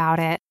sad about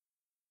it.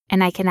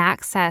 And I can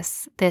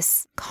access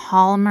this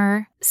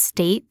calmer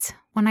state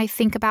when I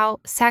think about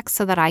sex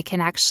so that I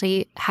can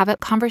actually have a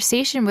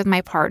conversation with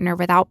my partner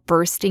without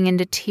bursting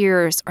into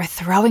tears or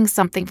throwing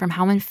something from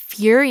how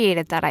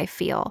infuriated that I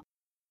feel.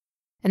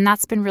 And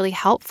that's been really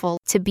helpful.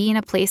 To be in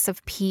a place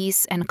of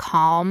peace and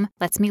calm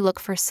lets me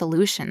look for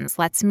solutions,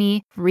 lets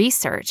me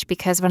research.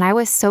 Because when I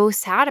was so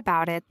sad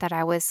about it that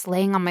I was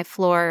laying on my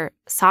floor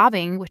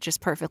sobbing, which is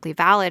perfectly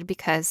valid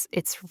because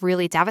it's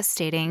really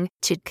devastating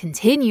to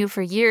continue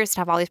for years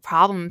to have all these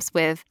problems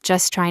with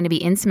just trying to be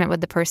intimate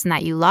with the person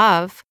that you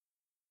love.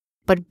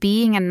 But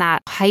being in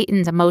that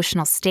heightened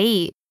emotional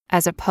state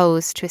as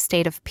opposed to a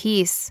state of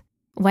peace,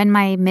 when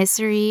my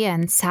misery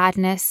and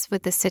sadness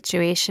with the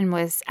situation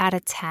was at a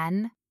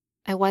 10,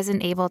 I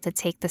wasn't able to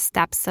take the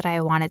steps that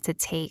I wanted to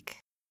take.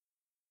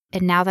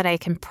 And now that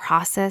I've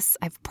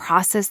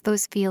processed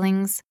those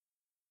feelings,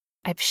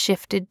 I've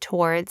shifted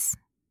towards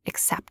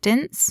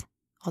acceptance,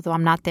 although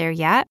I'm not there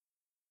yet.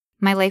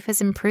 My life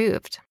has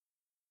improved.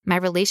 My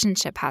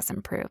relationship has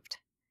improved.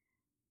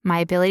 My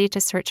ability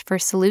to search for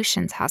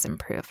solutions has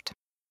improved.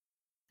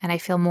 And I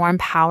feel more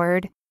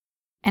empowered,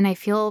 and I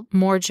feel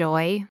more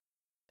joy,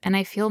 and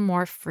I feel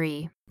more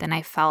free than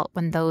I felt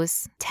when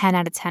those 10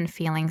 out of 10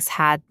 feelings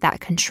had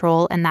that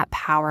control and that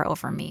power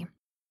over me.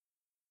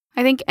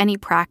 I think any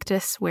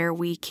practice where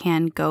we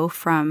can go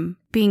from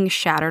being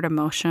shattered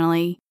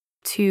emotionally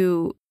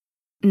to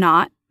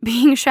not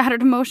being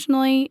shattered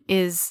emotionally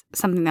is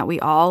something that we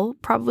all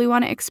probably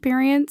want to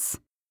experience.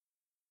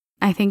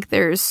 I think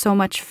there's so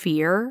much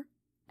fear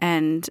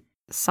and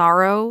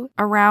sorrow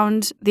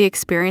around the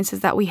experiences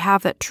that we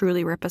have that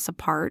truly rip us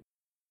apart.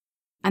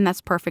 And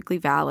that's perfectly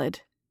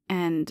valid.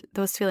 And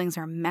those feelings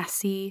are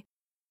messy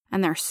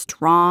and they're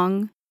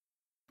strong.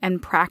 And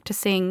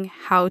practicing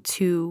how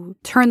to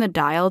turn the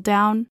dial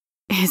down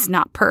is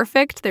not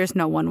perfect. There's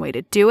no one way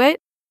to do it.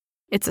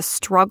 It's a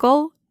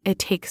struggle. It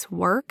takes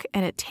work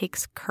and it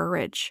takes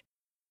courage.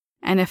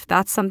 And if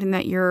that's something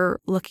that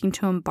you're looking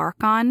to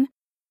embark on,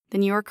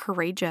 then you are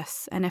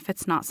courageous. And if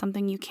it's not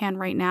something you can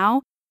right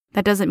now,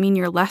 that doesn't mean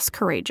you're less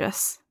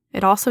courageous.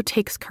 It also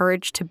takes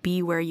courage to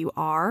be where you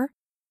are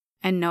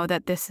and know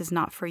that this is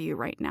not for you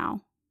right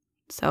now.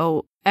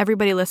 So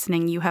everybody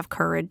listening, you have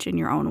courage in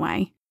your own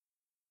way.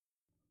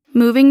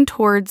 Moving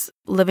towards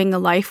living a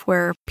life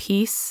where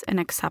peace and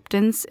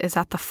acceptance is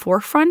at the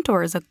forefront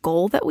or is a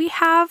goal that we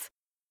have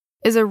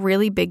is a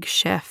really big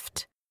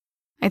shift.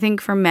 I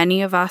think for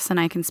many of us, and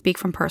I can speak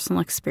from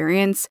personal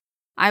experience,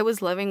 I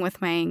was living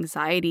with my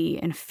anxiety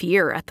and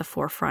fear at the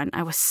forefront.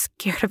 I was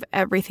scared of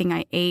everything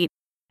I ate,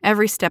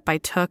 every step I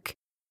took,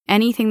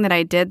 anything that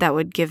I did that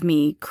would give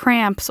me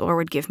cramps or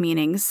would give me an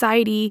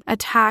anxiety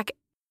attack.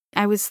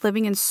 I was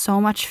living in so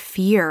much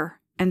fear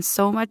and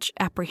so much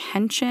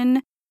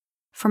apprehension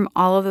from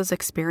all of those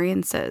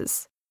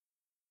experiences.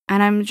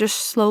 And I'm just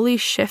slowly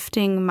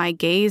shifting my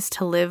gaze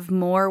to live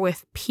more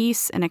with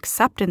peace and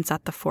acceptance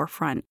at the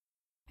forefront.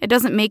 It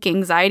doesn't make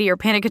anxiety or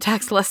panic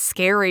attacks less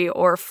scary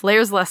or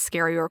flares less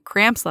scary or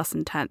cramps less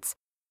intense,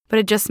 but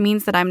it just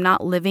means that I'm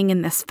not living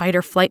in this fight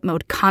or flight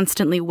mode,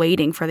 constantly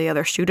waiting for the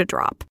other shoe to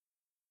drop.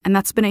 And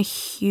that's been a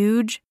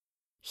huge,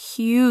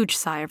 huge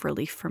sigh of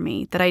relief for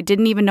me that I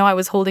didn't even know I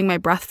was holding my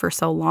breath for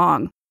so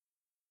long.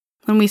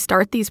 When we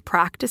start these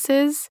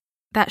practices,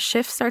 that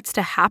shift starts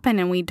to happen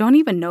and we don't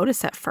even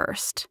notice at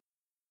first.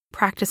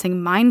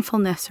 Practicing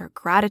mindfulness or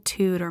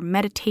gratitude or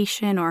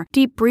meditation or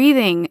deep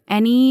breathing,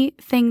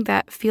 anything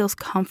that feels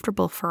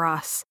comfortable for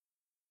us.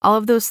 All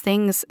of those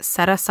things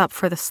set us up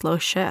for the slow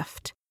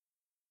shift.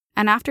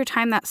 And after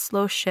time, that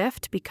slow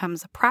shift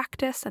becomes a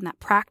practice, and that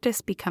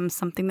practice becomes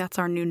something that's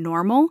our new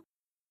normal.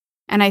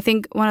 And I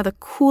think one of the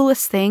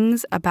coolest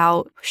things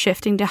about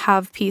shifting to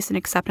have peace and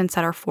acceptance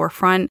at our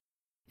forefront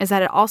is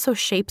that it also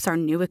shapes our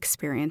new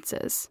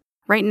experiences.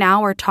 Right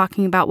now, we're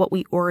talking about what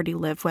we already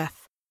live with.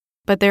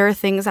 But there are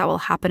things that will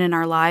happen in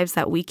our lives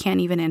that we can't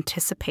even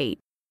anticipate.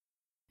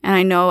 And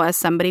I know as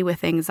somebody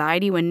with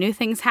anxiety, when new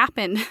things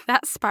happen,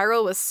 that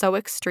spiral was so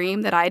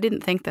extreme that I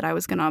didn't think that I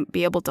was going to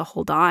be able to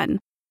hold on.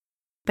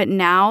 But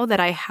now that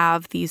I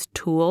have these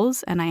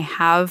tools and I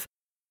have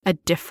a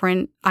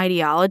different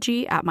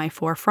ideology at my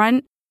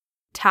forefront,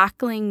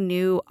 tackling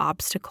new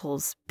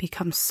obstacles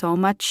becomes so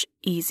much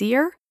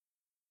easier.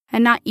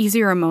 And not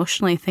easier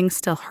emotionally. Things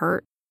still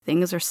hurt.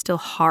 Things are still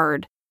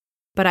hard.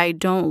 But I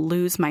don't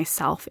lose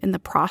myself in the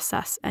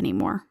process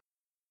anymore.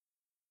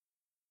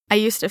 I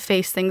used to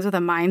face things with a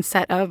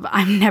mindset of,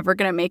 I'm never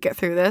going to make it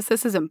through this.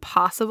 This is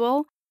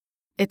impossible.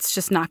 It's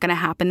just not going to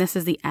happen. This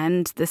is the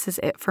end. This is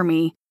it for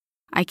me.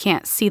 I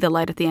can't see the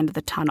light at the end of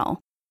the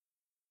tunnel.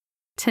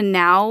 To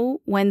now,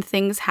 when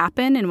things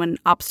happen and when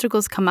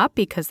obstacles come up,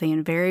 because they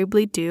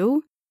invariably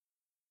do,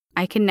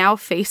 I can now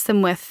face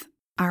them with,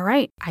 all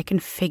right, I can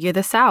figure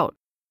this out.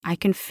 I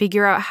can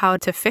figure out how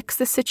to fix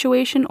the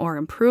situation or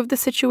improve the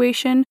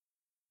situation,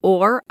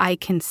 or I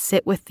can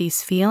sit with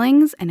these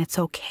feelings and it's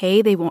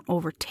okay. They won't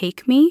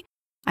overtake me.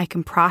 I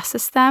can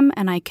process them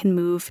and I can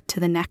move to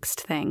the next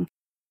thing.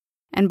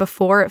 And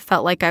before it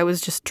felt like I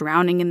was just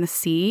drowning in the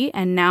sea,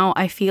 and now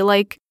I feel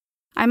like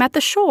I'm at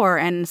the shore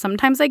and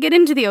sometimes I get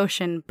into the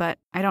ocean, but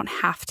I don't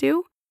have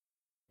to.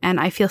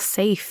 And I feel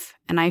safe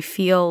and I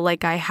feel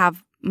like I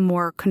have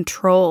more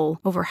control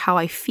over how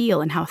I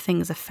feel and how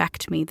things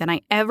affect me than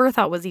I ever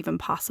thought was even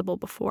possible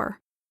before.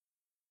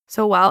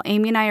 So while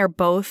Amy and I are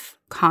both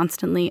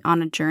constantly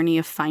on a journey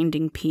of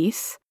finding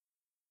peace,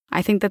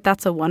 I think that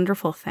that's a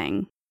wonderful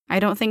thing. I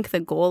don't think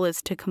the goal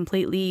is to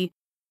completely,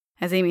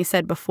 as Amy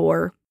said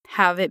before,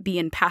 have it be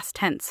in past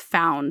tense,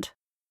 found.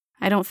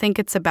 I don't think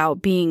it's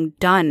about being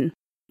done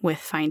with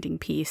finding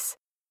peace,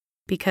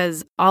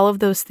 because all of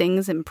those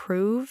things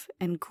improve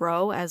and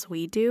grow as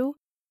we do.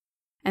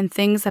 And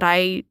things that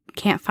I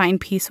can't find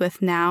peace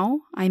with now,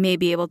 I may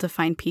be able to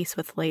find peace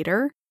with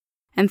later.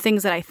 And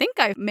things that I think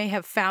I may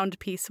have found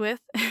peace with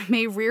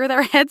may rear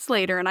their heads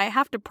later and I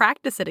have to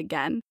practice it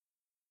again.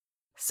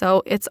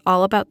 So it's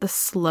all about the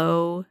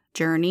slow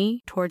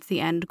journey towards the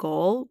end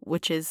goal,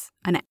 which is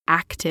an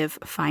active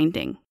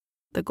finding.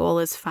 The goal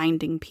is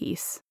finding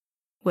peace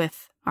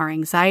with our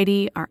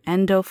anxiety, our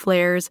endo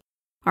flares,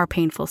 our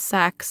painful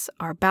sex,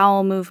 our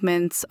bowel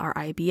movements, our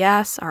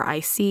IBS, our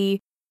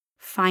IC,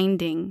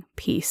 finding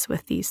peace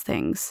with these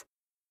things.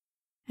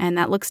 And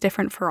that looks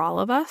different for all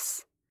of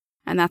us.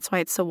 And that's why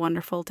it's so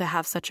wonderful to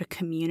have such a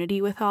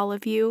community with all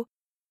of you,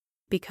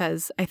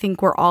 because I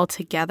think we're all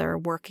together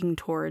working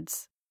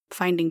towards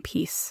finding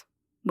peace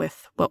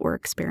with what we're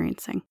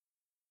experiencing.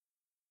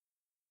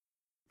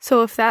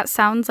 So if that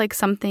sounds like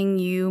something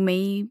you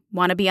may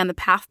want to be on the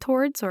path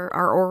towards or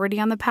are already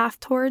on the path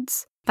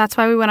towards, that's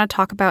why we want to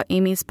talk about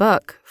Amy's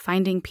book,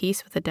 Finding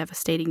Peace with a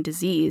Devastating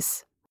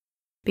Disease.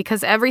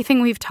 Because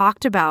everything we've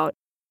talked about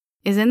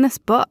is in this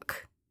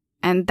book.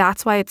 And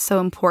that's why it's so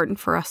important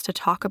for us to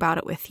talk about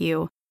it with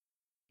you.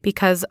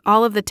 Because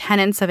all of the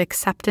tenets of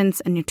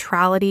acceptance and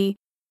neutrality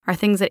are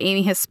things that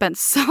Amy has spent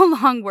so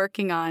long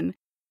working on.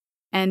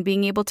 And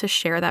being able to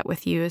share that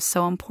with you is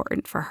so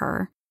important for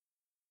her.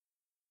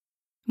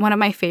 One of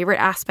my favorite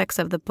aspects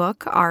of the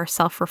book are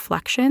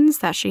self-reflections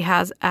that she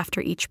has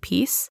after each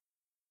piece.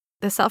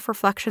 The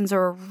self-reflections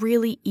are a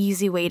really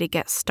easy way to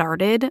get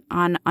started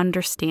on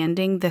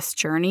understanding this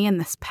journey and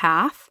this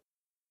path.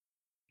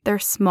 They're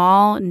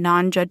small,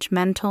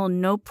 non-judgmental,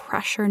 no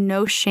pressure,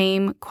 no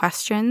shame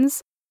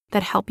questions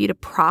that help you to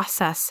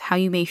process how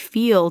you may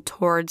feel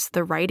towards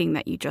the writing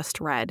that you just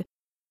read.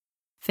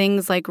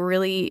 Things like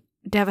really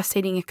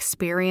devastating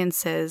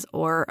experiences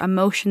or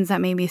emotions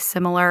that may be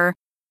similar,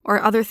 or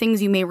other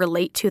things you may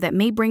relate to that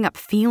may bring up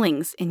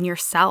feelings in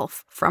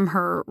yourself from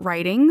her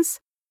writings.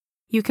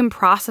 You can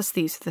process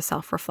these through the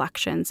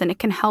self-reflections, and it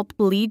can help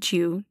lead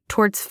you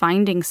towards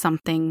finding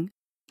something,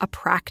 a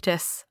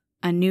practice,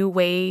 a new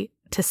way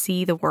to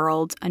see the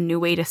world, a new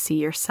way to see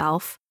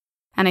yourself.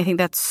 And I think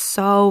that's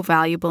so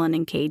valuable and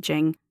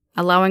engaging.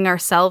 Allowing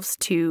ourselves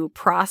to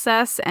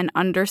process and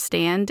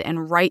understand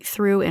and write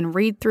through and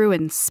read through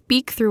and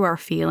speak through our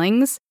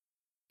feelings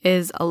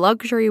is a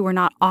luxury we're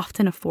not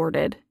often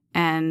afforded.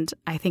 And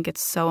I think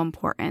it's so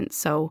important.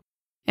 So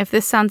if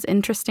this sounds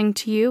interesting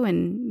to you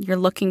and you're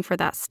looking for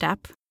that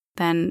step,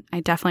 then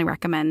I definitely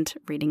recommend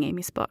reading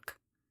Amy's book.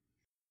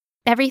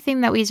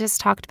 Everything that we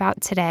just talked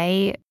about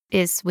today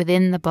is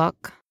within the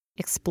book,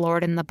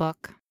 explored in the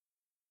book.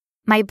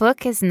 My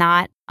book is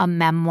not a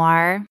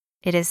memoir.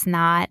 It is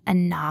not a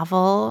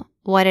novel.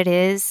 What it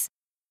is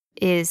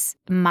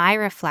my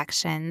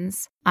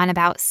reflections on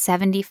about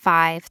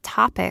 75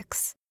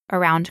 topics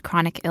around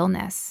chronic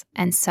illness.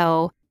 And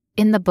so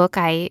in the book,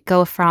 I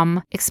go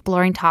from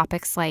exploring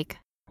topics like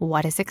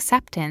what is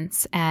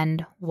acceptance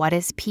and what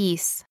is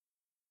peace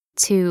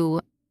to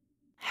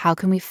how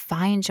can we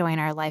find joy in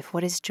our life?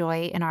 What does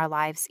joy in our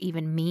lives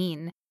even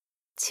mean?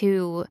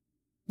 To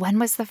when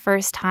was the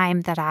first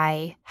time that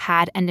I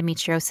had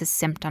endometriosis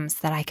symptoms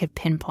that I could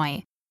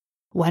pinpoint?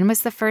 When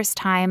was the first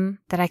time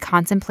that I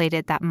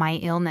contemplated that my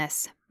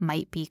illness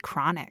might be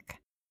chronic?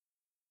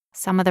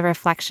 Some of the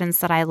reflections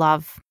that I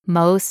love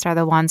most are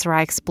the ones where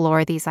I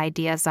explore these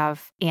ideas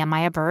of, am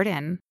I a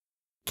burden?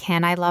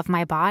 Can I love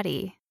my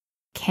body?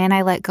 Can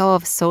I let go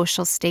of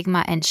social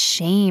stigma and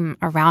shame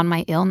around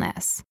my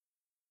illness?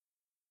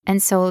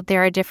 And so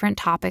there are different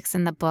topics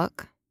in the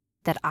book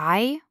that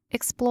I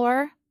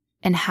explore.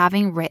 And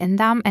having written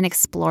them and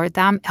explored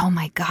them, oh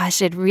my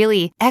gosh, it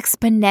really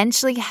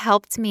exponentially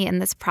helped me in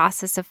this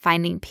process of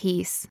finding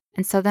peace.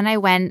 And so then I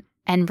went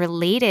and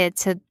related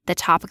to the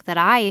topic that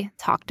I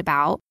talked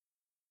about.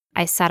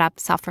 I set up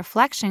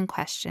self-reflection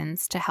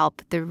questions to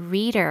help the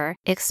reader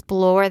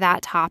explore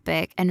that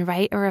topic and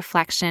write a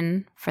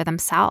reflection for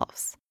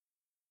themselves.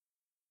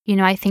 You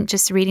know, I think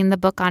just reading the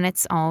book on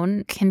its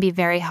own can be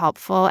very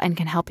helpful and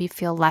can help you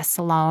feel less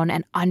alone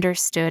and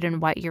understood in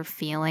what you're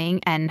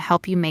feeling and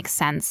help you make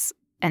sense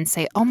and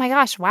say, oh my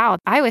gosh, wow,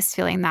 I was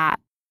feeling that.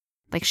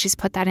 Like she's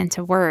put that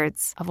into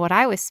words of what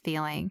I was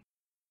feeling.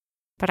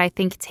 But I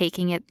think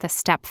taking it the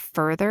step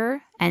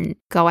further and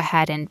go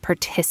ahead and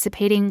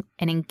participating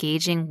and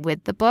engaging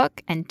with the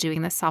book and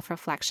doing the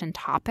self-reflection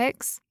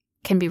topics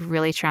can be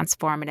really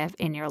transformative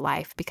in your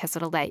life because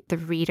it'll let the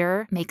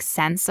reader make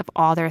sense of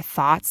all their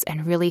thoughts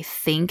and really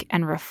think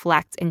and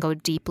reflect and go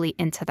deeply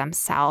into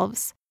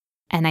themselves.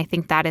 And I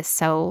think that is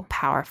so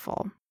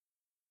powerful.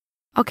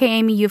 Okay,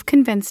 Amy, you've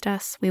convinced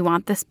us. We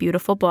want this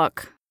beautiful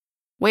book.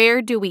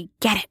 Where do we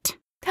get it?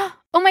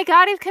 Oh my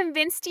God, I've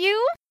convinced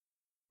you?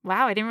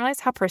 Wow, I didn't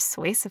realize how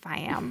persuasive I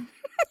am.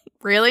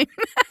 Really?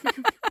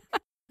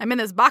 I'm in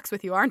this box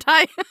with you, aren't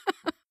I?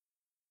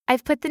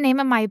 I've put the name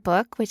of my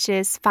book, which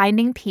is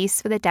Finding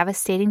Peace with a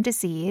Devastating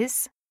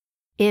Disease,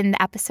 in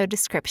the episode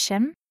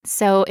description.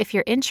 So if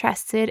you're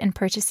interested in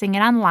purchasing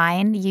it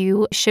online,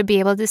 you should be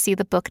able to see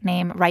the book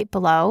name right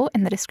below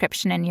in the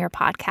description in your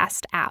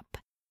podcast app.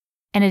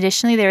 And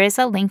additionally, there is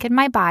a link in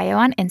my bio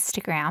on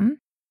Instagram.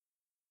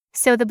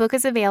 So the book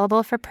is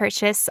available for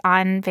purchase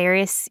on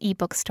various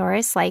ebook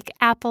stores like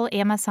Apple,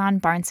 Amazon,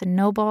 Barnes &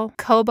 Noble,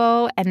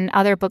 Kobo, and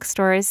other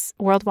bookstores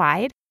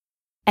worldwide.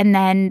 And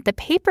then the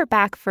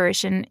paperback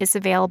version is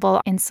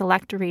available in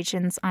select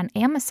regions on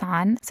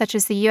Amazon, such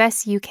as the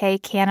US,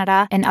 UK,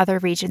 Canada, and other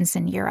regions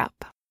in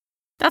Europe.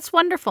 That's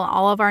wonderful.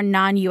 All of our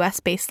non-US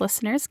based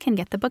listeners can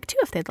get the book too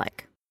if they'd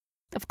like.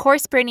 Of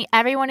course, Brittany,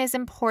 everyone is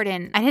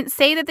important. I didn't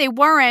say that they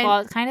weren't. Well,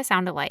 it kind of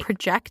sounded like.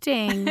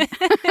 Projecting.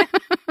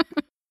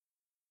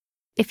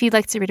 If you'd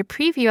like to read a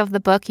preview of the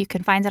book, you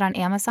can find it on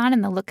Amazon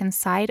in the Look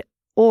Inside,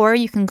 or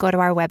you can go to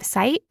our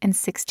website in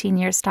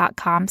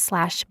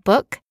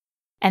 16years.com/book.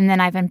 And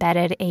then I've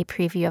embedded a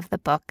preview of the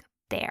book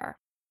there.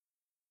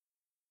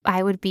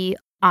 I would be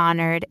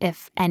honored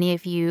if any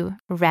of you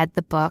read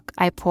the book.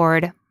 I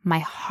poured my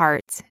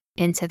heart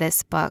into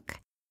this book.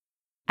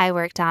 I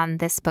worked on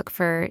this book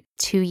for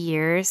 2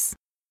 years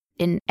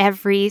in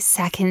every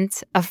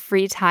second of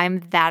free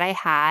time that I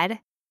had.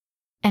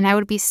 And I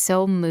would be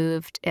so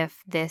moved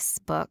if this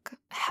book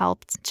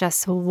helped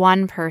just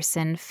one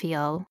person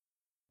feel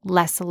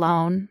less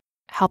alone,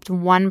 helped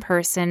one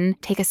person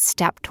take a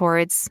step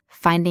towards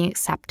finding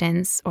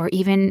acceptance, or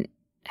even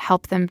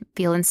help them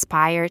feel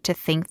inspired to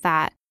think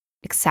that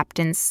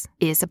acceptance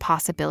is a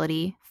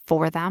possibility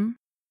for them.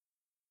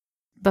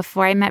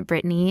 Before I met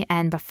Brittany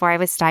and before I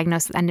was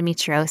diagnosed with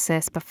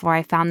endometriosis, before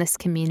I found this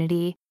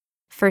community,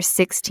 for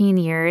 16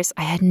 years,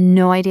 I had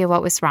no idea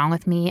what was wrong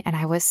with me, and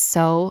I was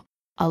so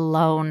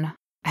alone.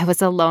 I was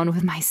alone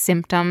with my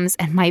symptoms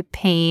and my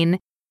pain,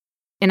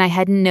 and I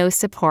had no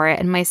support,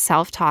 and my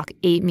self-talk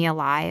ate me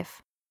alive.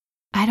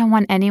 I don't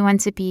want anyone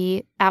to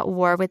be at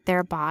war with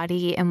their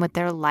body and with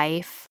their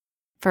life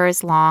for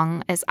as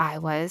long as I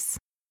was.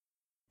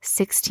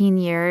 16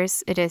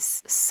 years, it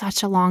is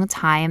such a long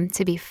time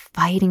to be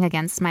fighting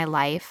against my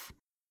life.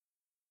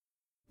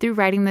 Through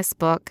writing this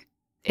book,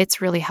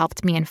 it's really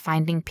helped me in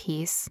finding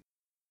peace.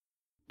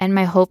 And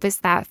my hope is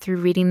that through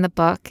reading the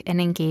book and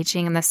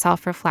engaging in the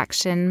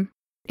self-reflection,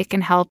 it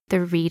can help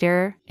the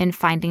reader in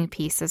finding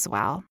peace as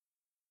well.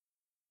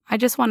 I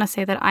just want to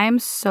say that I am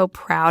so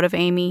proud of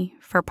Amy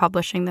for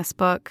publishing this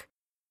book.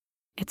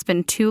 It's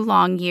been 2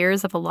 long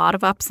years of a lot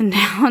of ups and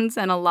downs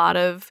and a lot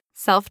of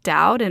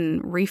self-doubt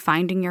and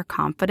refinding your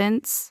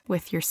confidence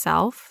with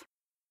yourself.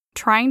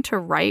 Trying to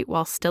write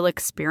while still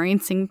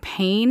experiencing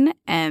pain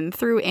and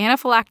through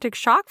anaphylactic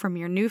shock from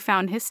your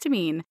newfound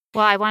histamine.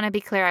 Well, I want to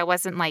be clear, I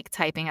wasn't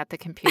typing at the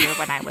computer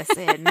when I was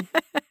in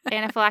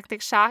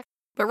anaphylactic shock.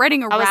 But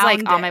writing around I was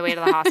it. on my way to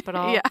the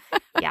hospital.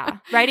 Yeah.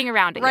 Writing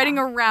around it. Writing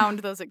around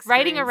those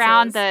experiences. Writing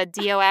around the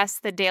DOS,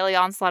 the daily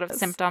onslaught of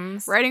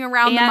symptoms. Writing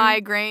around the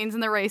migraines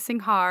and the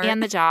racing heart.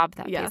 And the job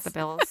that pays the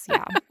bills.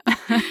 Yeah.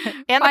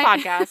 And the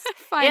podcast.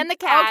 And the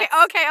cat.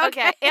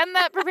 Okay. And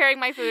the preparing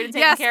my food and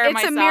taking care of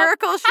myself. It's a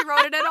miracle she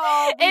wrote it at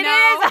all. It is.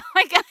 Oh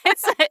my God.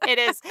 It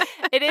is.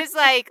 It is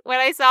like when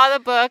I saw the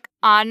book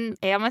on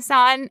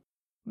Amazon,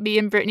 me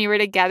and Brittany were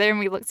together and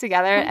we looked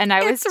together and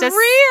I was just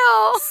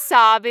real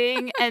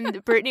sobbing,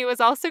 and Brittany was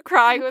also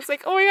crying. I was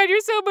like, oh my God, you're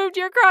so moved.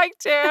 You're crying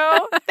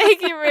too.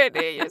 Thank you,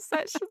 Brittany. You're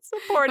such a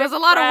supportive It was a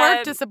lot of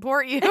work to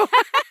support you.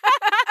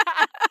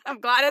 I'm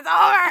glad it's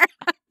over.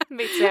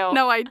 Me too.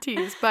 No, I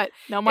tease, but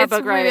no more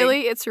book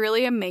writing. It's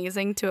really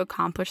amazing to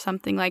accomplish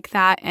something like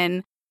that.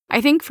 And I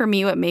think for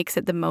me, what makes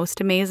it the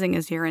most amazing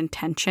is your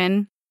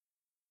intention.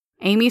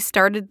 Amy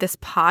started this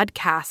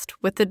podcast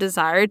with the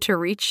desire to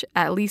reach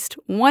at least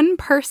one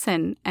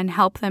person and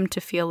help them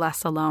to feel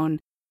less alone.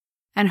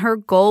 And her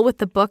goal with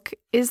the book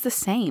is the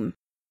same,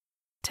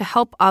 to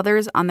help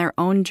others on their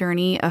own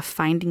journey of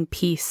finding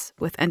peace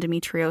with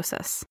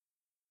endometriosis.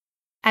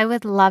 I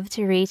would love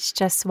to reach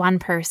just one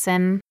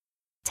person,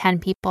 10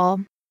 people,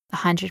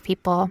 100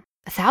 people,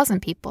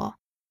 1,000 people,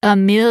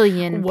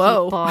 1,000,000 people.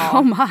 Whoa.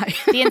 Oh my.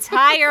 The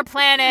entire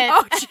planet.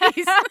 Oh,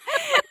 jeez.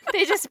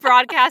 They just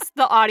broadcast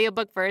the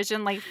audiobook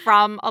version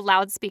from a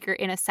loudspeaker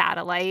in a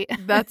satellite.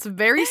 That's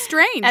very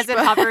strange. As it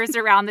hovers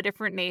around the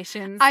different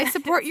nations. I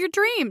support your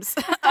dreams,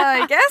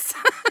 I guess.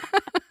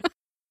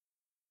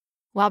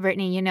 Well,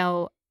 Brittany,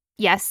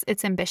 yes,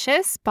 it's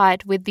ambitious,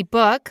 but with the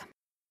book,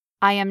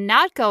 I am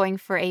not going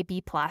for a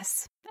B+.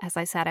 As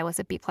I said, I was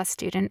a B+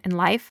 student in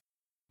life.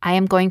 I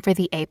am going for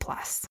the A+.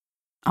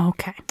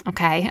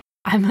 Okay.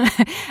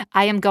 I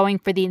am going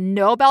for the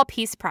Nobel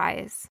Peace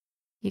Prize.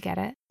 You get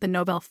it? The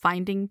Nobel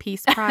Finding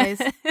Peace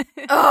Prize.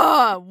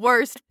 Ugh,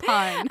 worst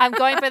pun. I'm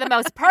going for the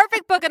most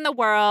perfect book in the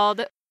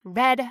world,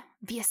 read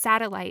via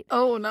satellite.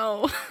 Oh,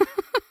 no.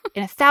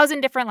 In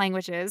 1,000 different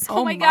languages.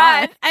 Oh my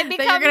God. Then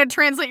you're going to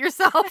translate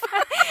yourself.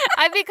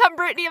 I've become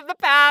Brittany of the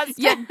past.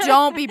 Yeah,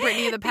 don't be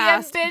Brittany of the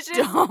past. The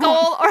ambitious,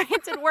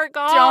 goal-oriented workaholic.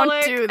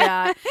 Don't do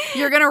that.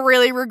 You're going to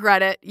really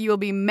regret it. You will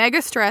be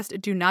mega stressed.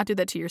 Do not do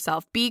that to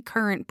yourself. Be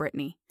current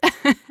Brittany.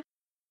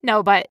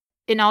 No, but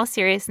in all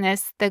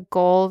seriousness, the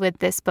goal with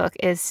this book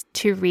is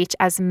to reach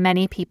as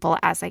many people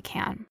as I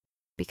can,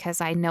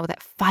 because I know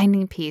that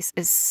finding peace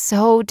is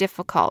so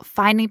difficult.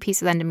 Finding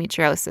peace with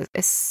endometriosis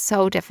is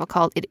so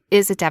difficult. It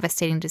is a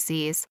devastating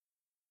disease.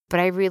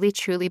 But I really,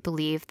 truly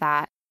believe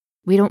that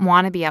We don't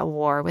want to be at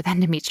war with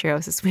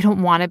endometriosis. We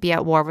don't want to be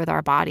at war with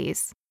our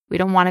bodies. We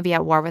don't want to be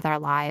at war with our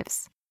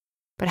lives.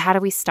 But how do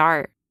we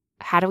start?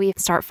 How do we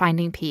start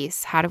finding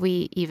peace? How do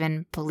we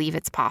even believe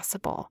it's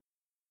possible?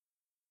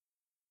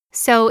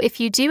 So if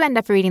you do end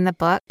up reading the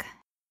book,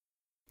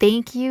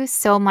 thank you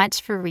so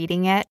much for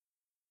reading it.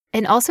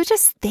 And also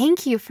just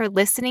thank you for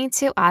listening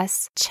to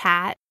us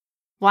chat.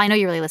 Well, I know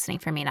you're really listening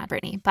for me, not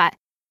Brittany, but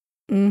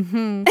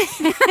Mm-hmm.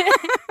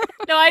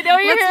 no, I know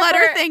you're Let's here let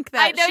for, her think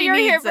that. I know She you're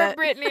here needs for it.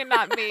 Brittany and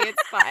not me.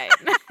 It's fine.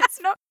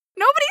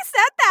 Nobody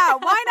said that.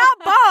 Why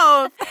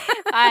not both?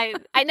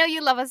 I know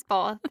you love us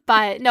both,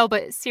 but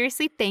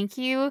seriously, thank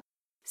you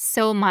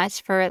so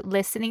much for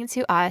listening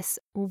to us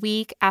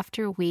week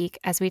after week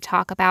as we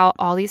talk about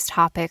all these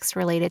topics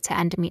related to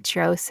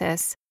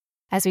endometriosis,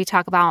 as we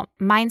talk about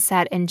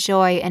mindset and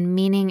joy and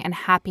meaning and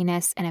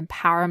happiness and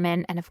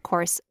empowerment and, of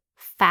course,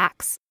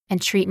 facts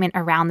and treatment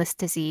around this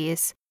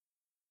disease.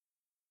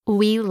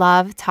 We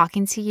love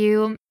talking to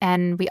you,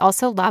 and we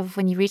also love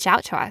when you reach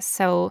out to us.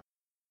 So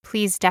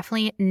please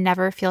definitely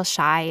never feel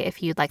shy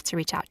if you'd like to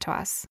reach out to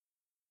us.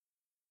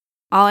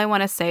 All I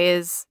want to say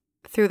is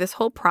through this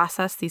whole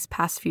process, these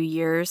past few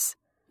years,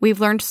 we've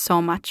learned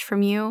so much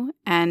from you.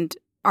 And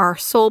our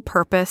sole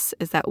purpose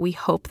is that we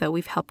hope that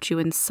we've helped you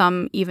in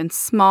some even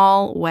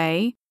small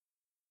way.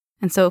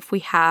 And so if we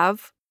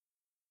have,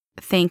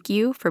 thank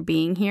you for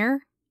being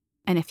here.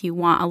 And if you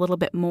want a little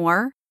bit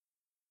more,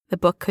 the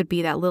book could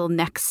be that little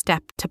next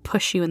step to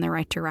push you in the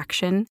right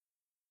direction.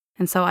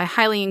 And so I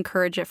highly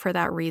encourage it for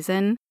that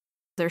reason.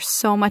 There's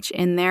so much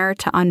in there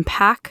to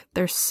unpack.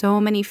 There's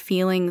so many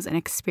feelings and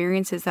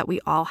experiences that we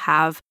all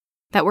have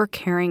that we're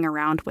carrying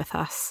around with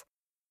us.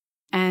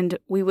 And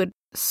we would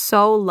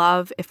so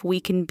love if we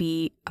can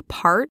be a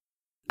part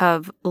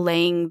of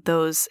laying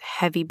those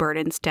heavy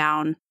burdens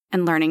down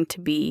and learning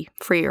to be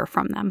freer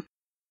from them.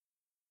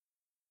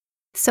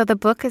 So the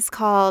book is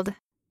called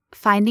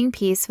Finding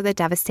Peace with a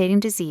Devastating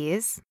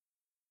Disease,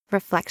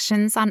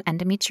 Reflections on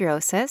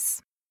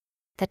Endometriosis.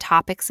 The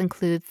topics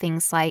include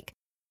things like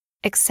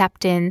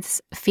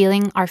acceptance,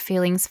 feeling our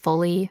feelings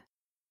fully,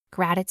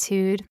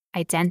 gratitude,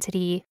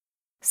 identity,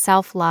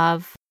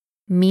 self-love,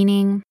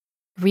 meaning,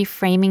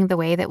 reframing the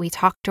way that we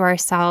talk to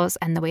ourselves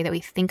and the way that we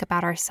think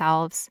about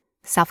ourselves,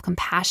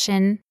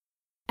 self-compassion,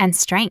 and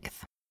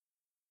strength.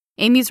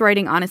 Amy's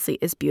writing, honestly,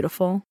 is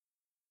beautiful.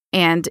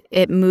 And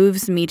it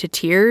moves me to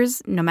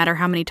tears no matter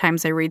how many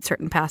times I read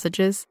certain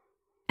passages.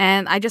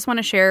 And I just want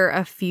to share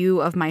a few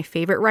of my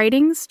favorite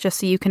writings just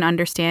so you can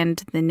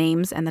understand the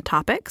names and the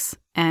topics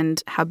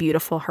and how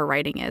beautiful her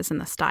writing is and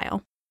the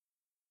style.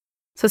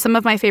 So some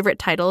of my favorite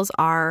titles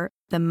are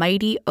The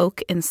Mighty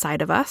Oak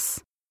Inside of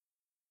Us,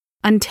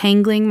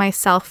 Untangling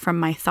Myself from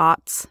My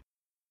Thoughts,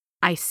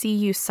 I See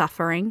You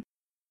Suffering,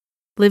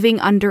 Living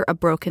Under a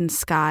Broken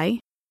Sky,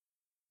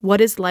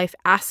 What is Life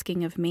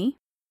Asking of Me,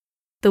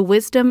 The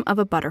Wisdom of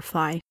a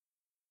Butterfly,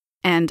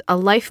 and A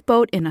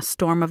Lifeboat in a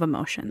Storm of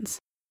Emotions.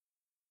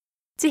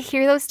 To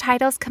hear those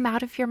titles come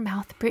out of your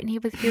mouth, Brittany,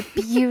 with your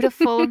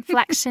beautiful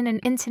inflection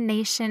and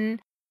intonation,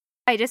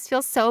 I just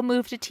feel so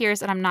moved to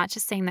tears. And I'm not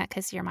just saying that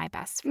because you're my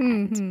best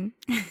friend.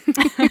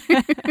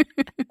 Mm-hmm.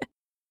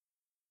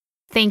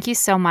 Thank you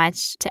so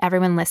much to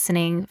everyone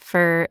listening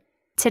for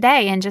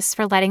today and just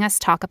for letting us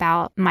talk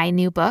about my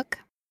new book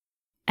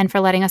and for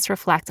letting us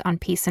reflect on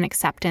peace and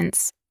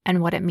acceptance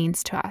and what it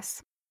means to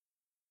us.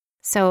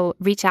 So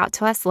reach out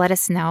to us. Let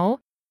us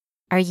know.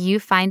 Are you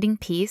finding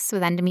peace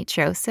with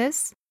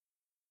endometriosis?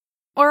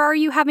 Or are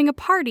you having a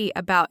party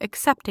about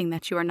accepting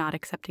that you are not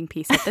accepting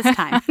peace at this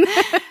time?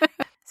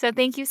 So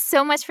thank you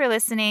so much for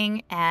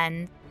listening,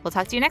 and we'll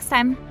talk to you next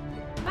time.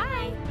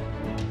 Bye.